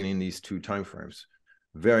only seen in these two timeframes.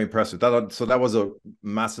 Very impressive. So that was a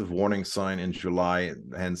massive warning sign in July,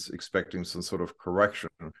 hence expecting some sort of correction.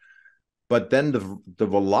 But then the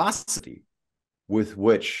velocity with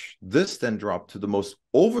which this then dropped to the most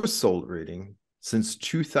oversold reading since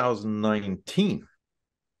 2019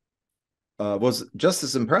 was just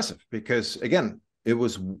as impressive, because again, it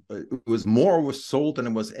was more oversold than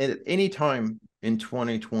it was at any time in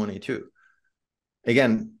 2022.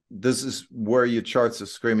 Again, this is where your charts are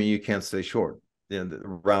screaming you can't stay short. The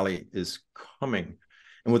rally is coming.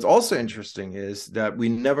 And what's also interesting is that we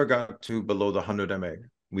never got to below the 100 MA.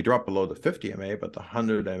 We dropped below the 50 MA, but the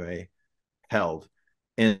 100 MA held.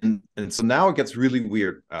 And so now it gets really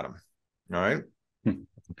weird, Adam. All right.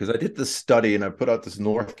 Because I did this study and I put out this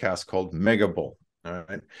Northcast called Mega Bull. All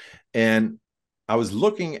right. And I was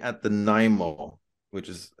looking at the NIMO, which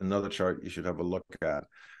is another chart you should have a look at.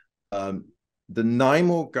 The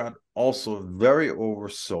NIMO got also very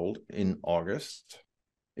oversold in August.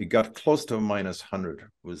 It got close to minus 100. It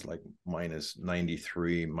was like minus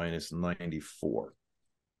 93, minus 94.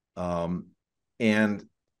 And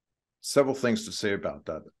several things to say about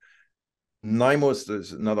that. NIMO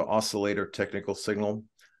is another oscillator technical signal.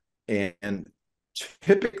 And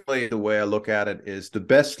typically the way I look at it is the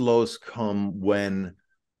best lows come when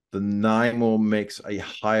the NIMO makes a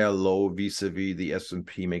higher low vis-a-vis the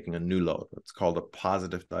S&P making a new low. It's called a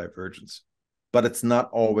positive divergence, but it's not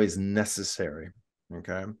always necessary,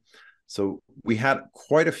 okay? So we had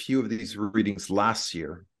quite a few of these readings last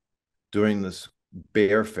year during this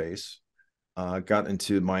bear phase. Got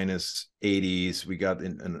into minus 80s. We got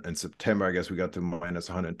in September, I guess we got to minus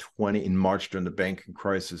 120. In March during the banking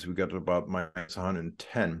crisis, we got to about minus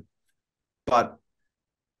 110. But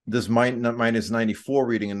this minus 94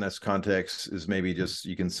 reading in this context is maybe just,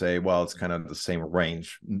 you can say, well, it's kind of the same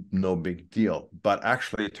range, no big deal. But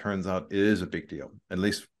actually, it turns out it is a big deal, at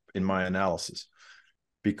least in my analysis,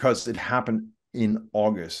 because it happened in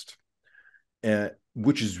August,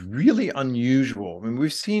 which is really unusual. I mean,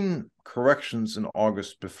 we've seen corrections in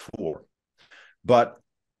August before, but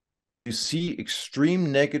you see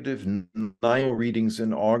extreme negative NIO readings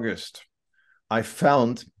in August, I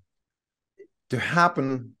found to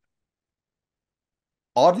happen,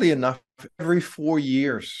 oddly enough, every 4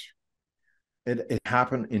 years. It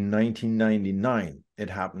happened in 1999.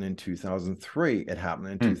 It happened in 2003. It happened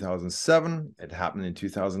in 2007. It happened in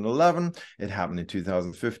 2011. It happened in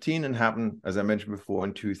 2015, and happened, as I mentioned before,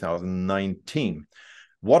 in 2019.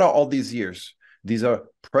 What are all these years? These are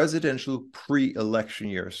presidential pre-election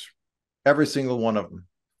years, every single one of them.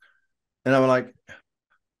 And I'm like,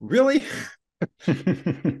 really? I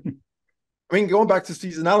mean, going back to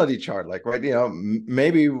seasonality chart, like, right,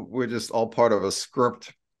 maybe we're just all part of a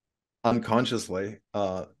script unconsciously,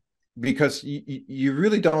 because you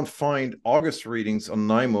really don't find August readings on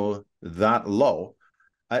NIMO that low.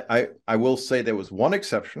 I will say there was one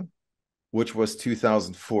exception, which was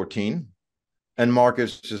 2014, and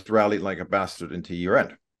markets just rallied like a bastard into year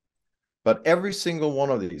end. But every single one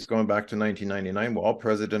of these, going back to 1999, were all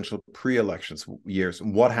presidential pre-elections years.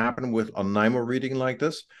 What happened with a NIMO reading like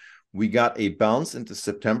this? We got a bounce into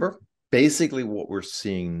September, basically what we're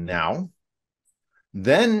seeing now.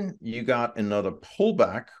 Then you got another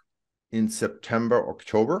pullback in September,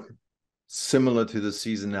 October, similar to the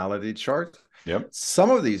seasonality chart. Yep. Some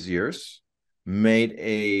of these years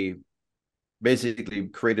basically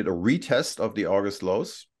created a retest of the August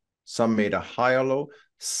lows. Some made a higher low.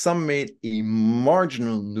 Some made a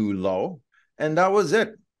marginal new low. And that was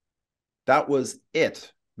it. That was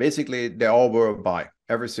it. Basically, they all were a buy,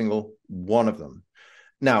 every single one of them.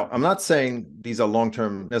 Now, I'm not saying these are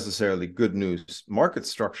long-term necessarily good news market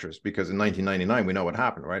structures, because in 1999, we know what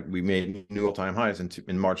happened, right? We made new all-time highs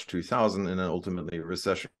in March 2000, and then ultimately a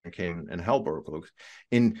recession came and hell broke loose.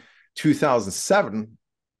 In 2007,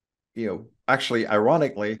 actually,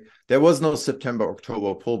 ironically, there was no September,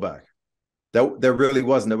 October pullback. There really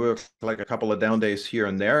wasn't. There were like a couple of down days here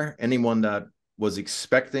and there. Anyone that was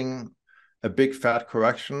expecting a big fat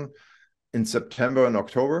correction in September and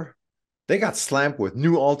October, they got slammed with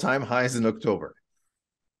new all-time highs in October,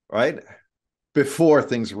 right? Before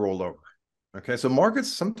things rolled over. Okay, so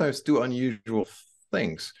markets sometimes do unusual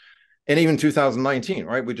things. And even 2019,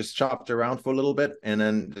 right? We just chopped around for a little bit and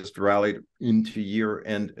then just rallied into year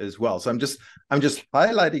end as well. So I'm just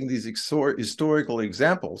highlighting these historical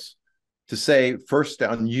examples to say, first,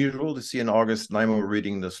 unusual to see an August NIMO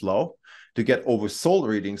reading this low, to get oversold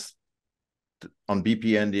readings on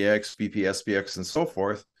BP NDX, BP SPX, and so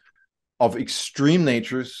forth, of extreme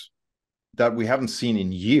natures that we haven't seen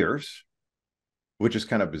in years, which is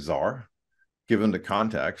kind of bizarre given the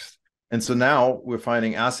context. And so now we're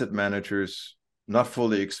finding asset managers not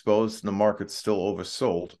fully exposed and the market's still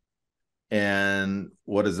oversold. And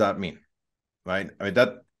what does that mean? Right? I mean,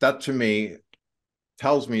 that to me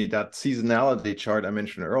tells me that seasonality chart I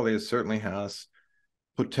mentioned earlier certainly has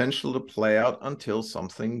potential to play out until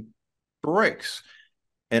something breaks.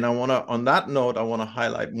 And on that note, I want to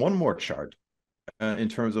highlight one more chart in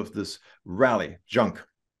terms of this rally, junk.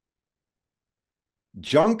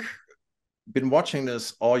 Junk, been watching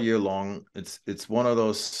this all year long. It's one of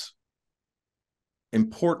those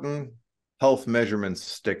important health measurement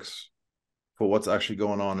sticks for what's actually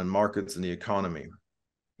going on in markets and the economy.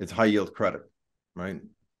 It's high yield credit, right?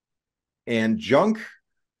 And junk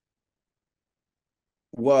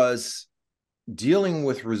was dealing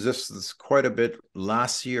with resistance quite a bit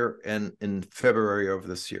last year and in February of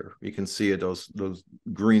this year. You can see it, those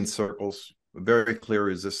green circles, very clear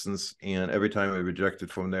resistance. And every time we rejected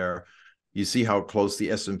from there, you see how close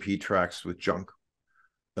the S&P tracks with junk.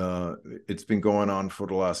 It's been going on for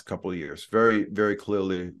the last couple of years, very, very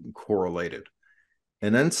clearly correlated.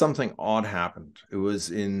 And then something odd happened. It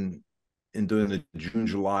was in during the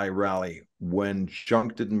June-July rally when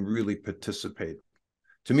junk didn't really participate.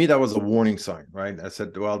 To me, that was a warning sign, right? I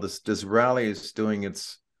said, well, this rally is doing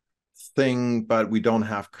its thing, but we don't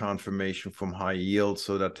have confirmation from high yield.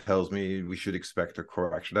 So that tells me we should expect a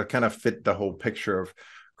correction. That kind of fit the whole picture of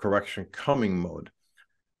correction coming mode.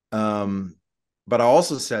 But I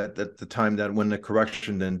also said at the time that when the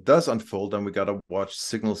correction then does unfold, then we got to watch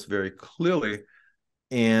signals very clearly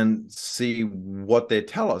and see what they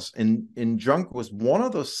tell us. And junk was one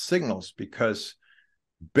of those signals, because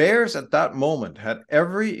bears at that moment had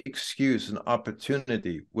every excuse and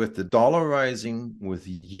opportunity, with the dollar rising, with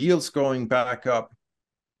yields going back up,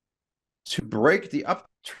 to break the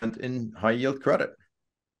uptrend in high yield credit.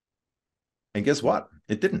 And guess what?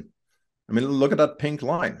 It didn't. I mean, look at that pink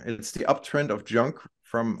line. It's the uptrend of junk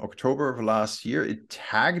from October of last year. It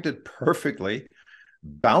tagged it perfectly,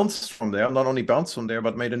 bounced from there, not only bounced from there,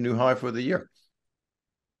 but made a new high for the year.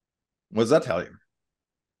 What does that tell you?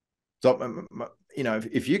 So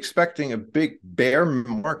if you're expecting a big bear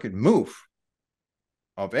market move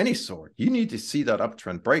of any sort, you need to see that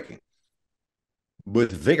uptrend breaking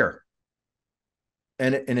with vigor.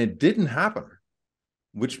 And it didn't happen,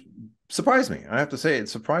 which surprised me. I have to say, it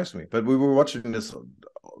surprised me. But we were watching this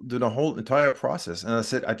the whole entire process, and I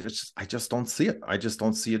said, I just don't see it. I just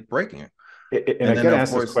don't see it breaking. And I got to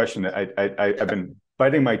ask this question. I've been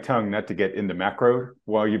biting my tongue not to get into macro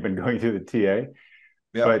while you've been going through the TA.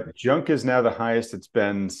 Yeah. But junk is now the highest it's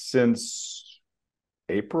been since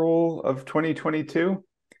April of 2022.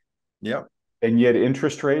 Yeah. And yet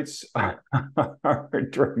interest rates are,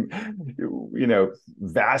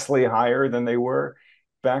 vastly higher than they were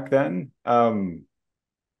back then.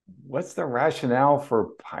 What's the rationale for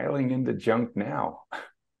piling into junk now?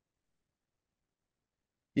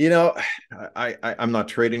 I'm not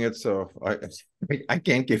trading it, so I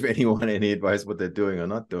can't give anyone any advice what they're doing or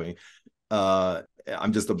not doing. I'm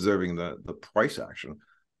just observing the price action.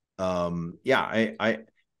 That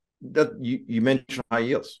you mentioned high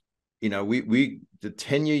yields. The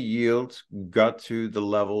 10-year yield got to the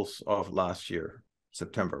levels of last year,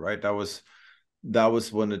 September, right? That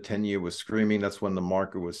was when the 10-year was screaming. That's when the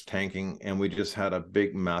market was tanking, and we just had a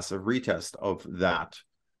big, massive retest of that.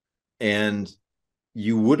 And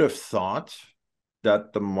you would have thought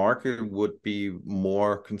that the market would be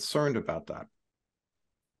more concerned about that,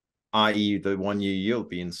 i.e., the 1-year yield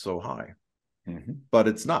being so high. Mm-hmm. But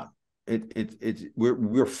it's not.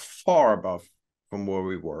 We're far above from where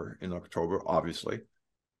we were in October, obviously.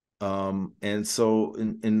 And so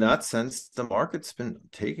in that sense, the market's been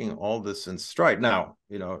taking all this in stride. Now,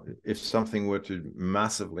 if something were to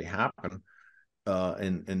massively happen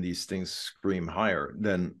and these things scream higher,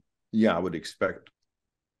 then I would expect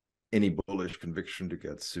any bullish conviction to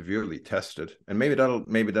get severely tested. And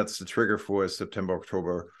maybe that's the trigger for a September,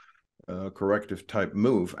 October corrective type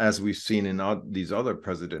move, as we've seen in these other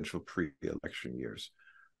presidential pre-election years.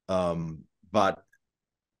 But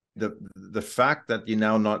the fact that you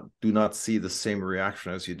now do not see the same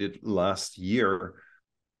reaction as you did last year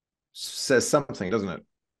says something, doesn't it?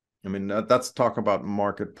 I mean, that's talk about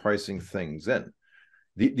market pricing things in.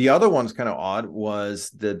 The other one's kind of odd was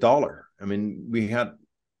the dollar. I mean, we had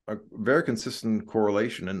a very consistent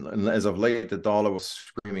correlation, and as of late, the dollar was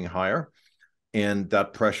screaming higher, and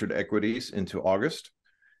that pressured equities into August.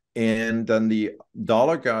 And then the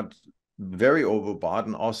dollar got very overbought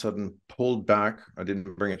and all of a sudden pulled back. I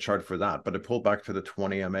didn't bring a chart for that, but it pulled back to the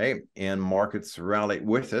 20 MA, and markets rallied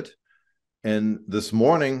with it. And this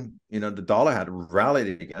morning, the dollar had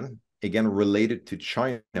rallied again related to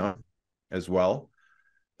China as well,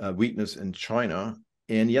 weakness in China.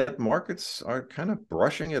 And yet markets are kind of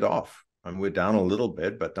brushing it off. And we're down a little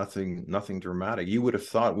bit, but nothing dramatic. You would have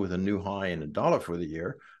thought with a new high in the dollar for the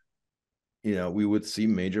year, we would see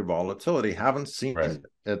major volatility. Haven't seen it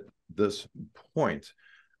at this point,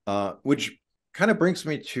 which kind of brings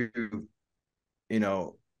me to,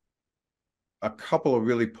 a couple of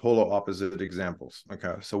really polar opposite examples.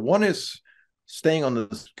 Okay, so one is staying on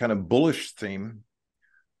this kind of bullish theme.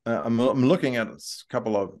 I'm looking at a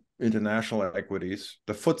couple of international equities.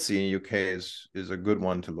 The Footsie in UK is a good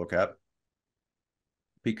one to look at,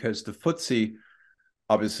 because the Footsie,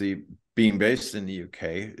 obviously being based in the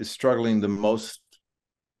UK, is struggling the most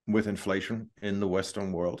with inflation in the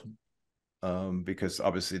Western world, because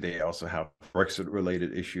obviously they also have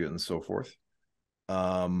Brexit-related issue and so forth.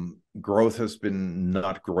 Growth has been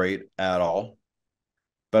not great at all.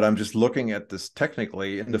 But I'm just looking at this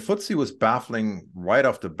technically, and the Footsie was baffling right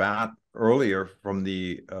off the bat earlier from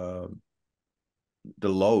the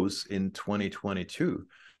lows in 2022,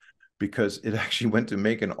 because it actually went to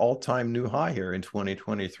make an all-time new high here in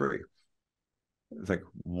 2023. It's like,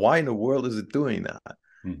 why in the world is it doing that?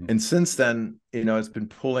 Mm-hmm. And since then, it's been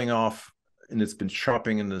pulling off, and it's been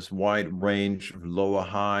shopping in this wide range of lower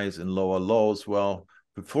highs and lower lows. Well,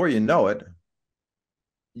 before you know it,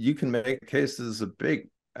 you can make a case this is a big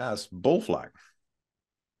ass bull flag.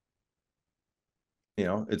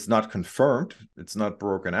 It's not confirmed, it's not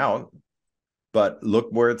broken out, but look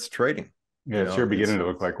where it's trading. Yeah, it's sure beginning to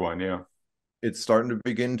look like one. Yeah, it's starting to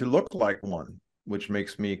begin to look like one, which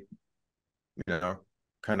makes me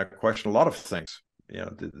kind of question a lot of things.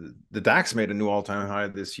 The DAX made a new all-time high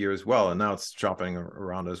this year as well, and now it's chopping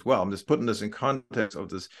around as well. I'm just putting this in context of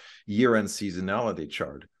this year-end seasonality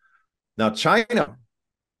chart. Now China,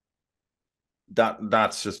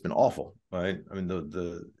 that's just been awful, right? I mean,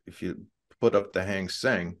 the if you put up the Hang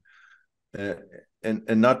Seng, and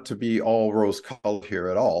not to be all rose-colored here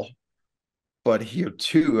at all, but here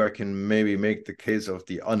too, I can maybe make the case of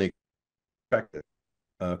the unexpected,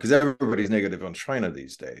 because everybody's negative on China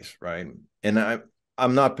these days, right? And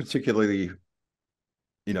I'm not particularly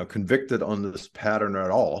convicted on this pattern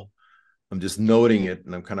at all. I'm just noting it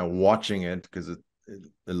and I'm kind of watching it because it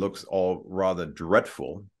looks all rather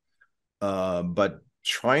dreadful. But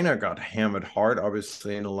China got hammered hard,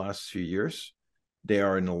 obviously, in the last few years. They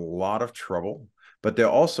are in a lot of trouble, but they're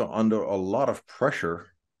also under a lot of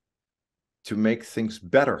pressure to make things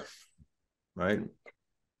better, right?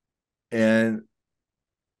 And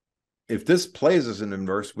if this plays as an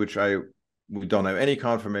inverse, which we don't have any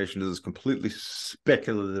confirmation, this is completely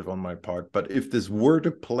speculative on my part, but if this were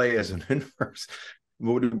to play as an inverse,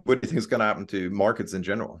 what do you think is going to happen to markets in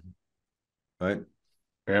general, right?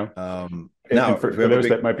 Yeah. Now, for those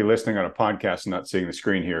that might be listening on a podcast and not seeing the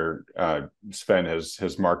screen here, Sven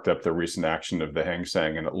has marked up the recent action of the Hang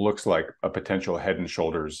Seng, and it looks like a potential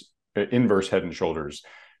inverse head and shoulders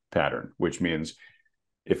pattern, which means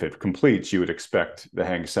if it completes, you would expect the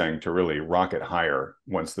Hang Seng to really rocket higher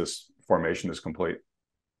once this formation is complete.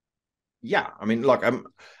 Yeah, I mean, look,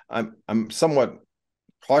 I'm somewhat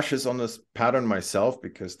cautious on this pattern myself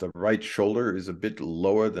because the right shoulder is a bit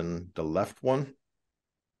lower than the left one,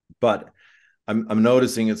 but I'm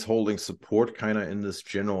noticing it's holding support kind of in this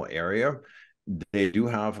general area. They do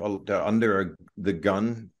have they're under the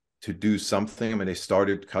gun to do something. I mean, they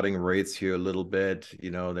started cutting rates here a little bit.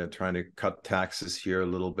 They're trying to cut taxes here a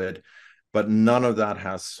little bit, but none of that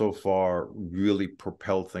has so far really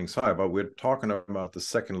propelled things high. But we're talking about the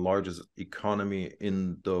second largest economy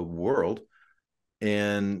in the world.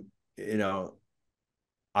 And,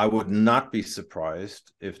 I would not be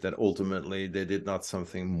surprised if that ultimately they did not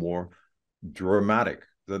something more dramatic.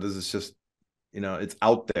 That this is just, it's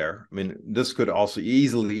out there. I mean, this could also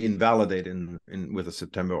easily invalidate in with a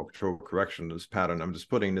September-October correction, this pattern. I'm just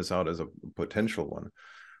putting this out as a potential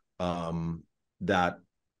one that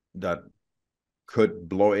could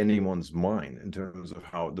blow anyone's mind in terms of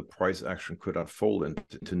how the price action could unfold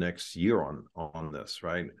into next year on this,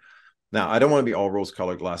 right? Now, I don't want to be all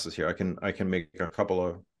rose-colored glasses here. I can make a couple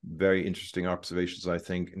of very interesting observations, I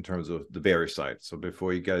think, in terms of the bearish side. So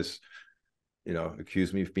before you guys,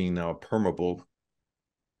 accuse me of being now a perma-bull,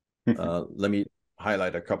 let me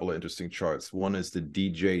highlight a couple of interesting charts. One is the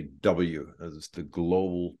DJW, as is the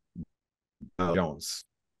global Dow Jones.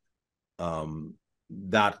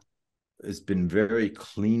 That has been very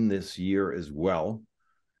clean this year as well.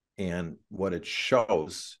 And what it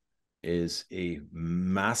shows is a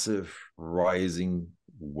massive rising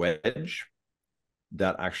wedge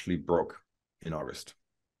that actually broke in August.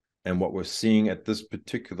 And what we're seeing at this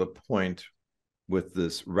particular point with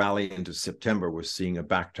this rally into September, we're seeing a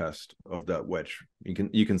backtest of that wedge.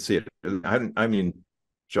 You can see it. I mean,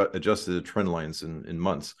 adjusted the trend lines in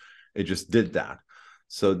months. It just did that.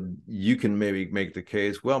 So you can maybe make the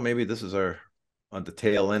case, well, maybe this is on the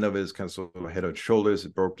tail end of it is kind of sort of head and shoulders.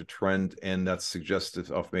 It broke the trend, and that's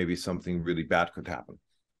suggestive of maybe something really bad could happen.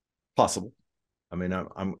 Possible. I mean,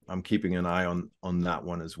 I'm keeping an eye on that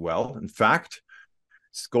one as well. In fact,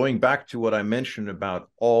 it's going back to what I mentioned about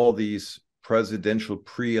all these presidential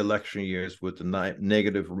pre-election years with the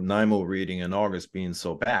negative NIMO reading in August being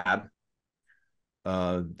so bad.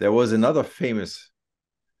 There was another famous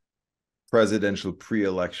presidential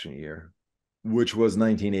pre-election year, which was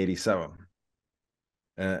 1987.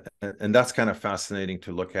 And that's kind of fascinating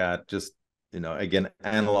to look at. Just, again,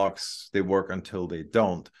 analogs, they work until they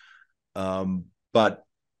don't. But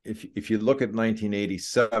if you look at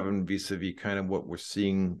 1987 vis-a-vis kind of what we're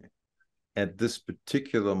seeing at this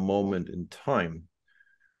particular moment in time,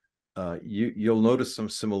 you'll notice some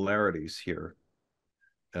similarities here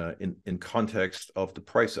in context of the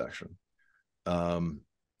price action.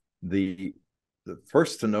 The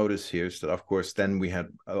first to notice here is that, of course, then we had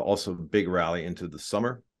also a big rally into the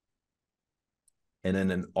summer. And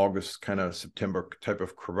then in August, kind of September type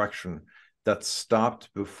of correction that stopped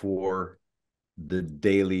before the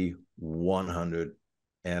daily 100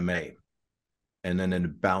 MA. And then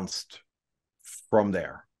it bounced from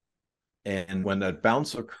there. And when that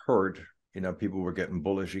bounce occurred, people were getting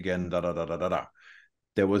bullish again,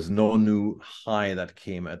 There was no new high that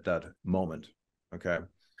came at that moment, okay?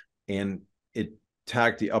 And it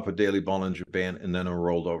tagged the upper daily Bollinger Band and then it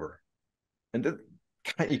rolled over. And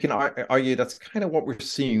you can argue that's kind of what we're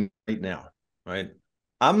seeing right now, right?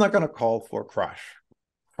 I'm not going to call for a crash.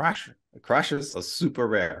 Crashes are super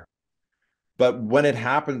rare. But when it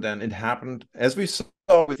happened, then it happened, as we saw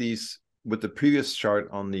with the previous chart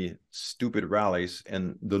on the stupid rallies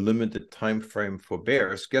and the limited time frame for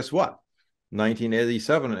bears. Guess what?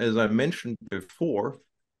 1987, as I mentioned before,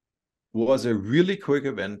 was a really quick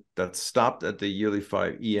event that stopped at the yearly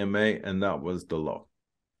 5 EMA, and that was the low,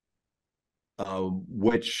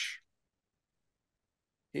 which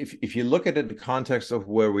if you look at it in the context of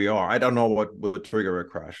where we are, I don't know what would trigger a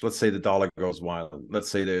crash. Let's say the dollar goes wild. Let's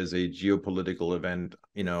say there's a geopolitical event,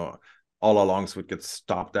 all along would get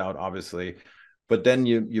stopped out, obviously. But then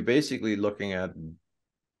you're basically looking at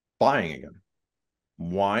buying again.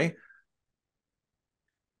 Why?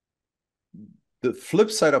 The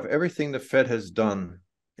flip side of everything the Fed has done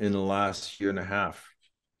in the last year and a half,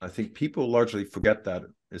 I think people largely forget that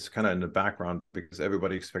it's kind of in the background because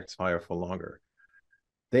everybody expects higher for longer.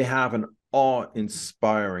 They have an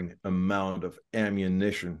awe-inspiring amount of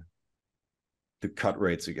ammunition to cut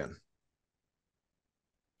rates again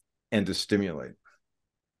and to stimulate.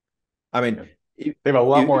 I mean, they have a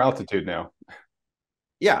lot more altitude now.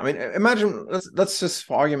 Yeah, I mean, imagine, let's just,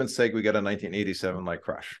 for argument's sake, we get a 1987 like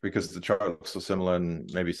crash because the chart looks so similar and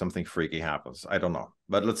maybe something freaky happens. I don't know.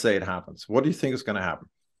 But let's say it happens. What do you think is going to happen?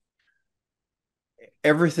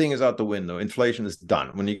 Everything is out the window. Inflation is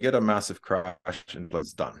done. When you get a massive crash,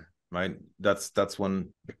 it's done, right? That's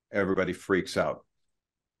when everybody freaks out.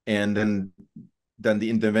 And then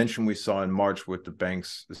the intervention we saw in March with the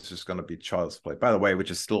banks is just going to be child's play. By the way,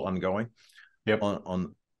 which is still ongoing. Yep.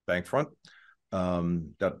 On bank front.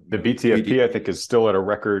 That the BTFP, I think, is still at a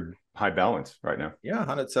record high balance right now. Yeah,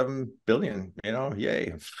 107 billion.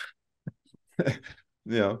 Yay.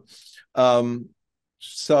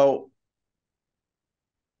 So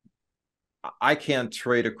I can't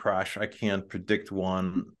trade a crash. I can't predict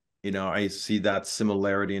one. I see that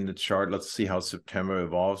similarity in the chart. Let's see how September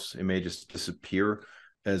evolves. It may just disappear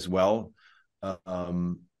as well.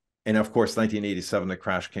 And of course, 1987, the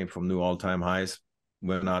crash came from new all-time highs.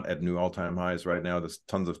 We're not at new all-time highs right now. There's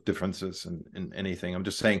tons of differences in anything. I'm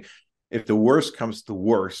just saying, if the worst comes to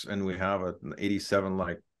worst and we have an 87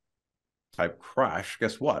 like type crash,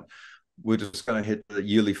 guess what? We're just going to hit the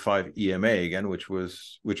yearly 5 EMA again, which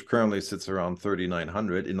currently sits around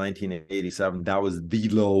 3,900. In 1987, that was the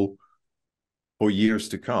low for years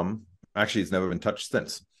to come. Actually, it's never been touched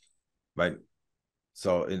since, right?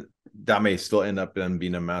 So that may still end up then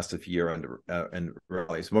being a massive year and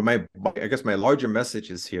rallies. But I guess my larger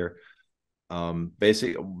message is here,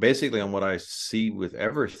 basically on what I see with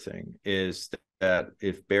everything is that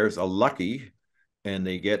if bears are lucky and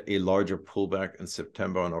they get a larger pullback in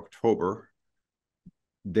September and October,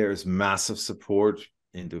 there's massive support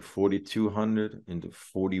into 4,200, into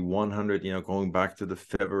 4,100, going back to the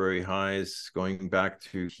February highs, going back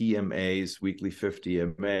to EMAs, weekly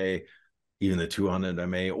 50 MA, even the 200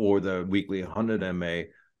 MA or the weekly 100 MA.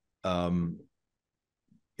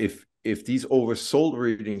 If these oversold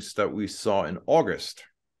readings that we saw in August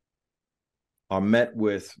are met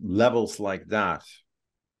with levels like that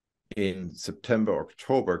in September,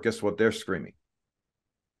 October, guess what they're screaming?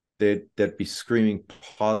 They'd be screaming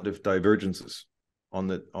positive divergences on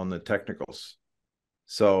the technicals.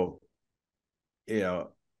 So,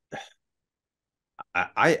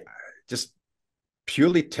 I just,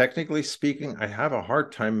 purely technically speaking, I have a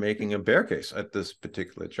hard time making a bear case at this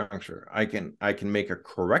particular juncture. I can make a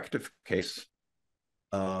corrective case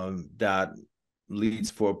that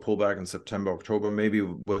leads for a pullback in September, October, maybe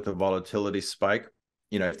with a volatility spike.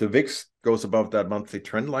 If the VIX goes above that monthly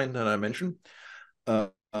trend line that I mentioned,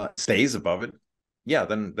 stays above it, yeah,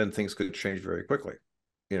 then things could change very quickly.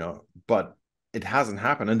 But it hasn't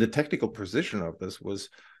happened, and the technical position of this was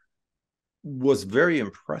very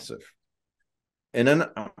impressive. And then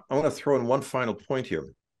I want to throw in one final point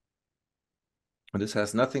here. And this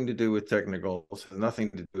has nothing to do with technicals, has nothing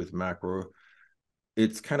to do with macro.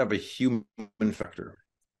 It's kind of a human factor.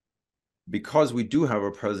 Because we do have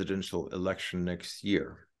a presidential election next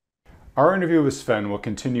year. Our interview with Sven will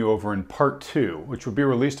continue over in part 2, which will be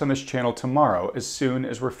released on this channel tomorrow as soon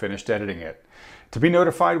as we're finished editing it. To be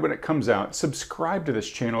notified when it comes out, subscribe to this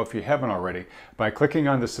channel if you haven't already by clicking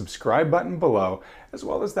on the subscribe button below, as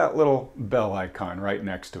well as that little bell icon right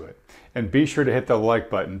next to it. And be sure to hit the like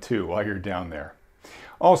button too while you're down there.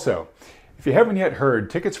 Also, if you haven't yet heard,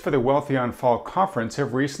 tickets for the Wealthion Fall Conference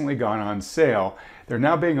have recently gone on sale. They're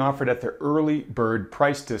now being offered at the early bird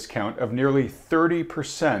price discount of nearly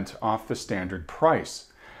 30% off the standard price.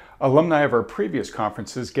 Alumni of our previous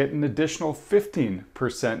conferences get an additional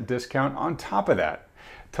 15% discount on top of that.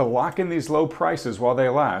 To lock in these low prices while they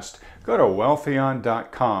last, go to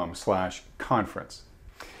wealthion.com/conference.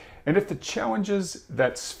 And if the challenges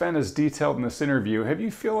that Sven has detailed in this interview have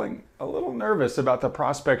you feeling a little nervous about the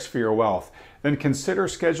prospects for your wealth, then consider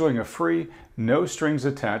scheduling a free,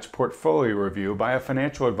 no-strings-attached portfolio review by a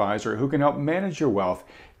financial advisor who can help manage your wealth,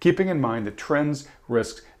 keeping in mind the trends,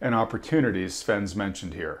 risks, and opportunities Sven's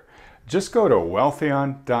mentioned here. Just go to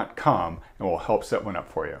wealthion.com and we'll help set one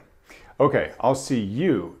up for you. Okay, I'll see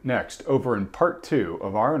you next over in part 2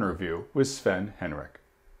 of our interview with Sven Henrich.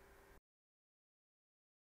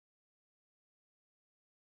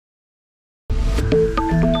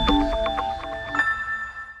 you.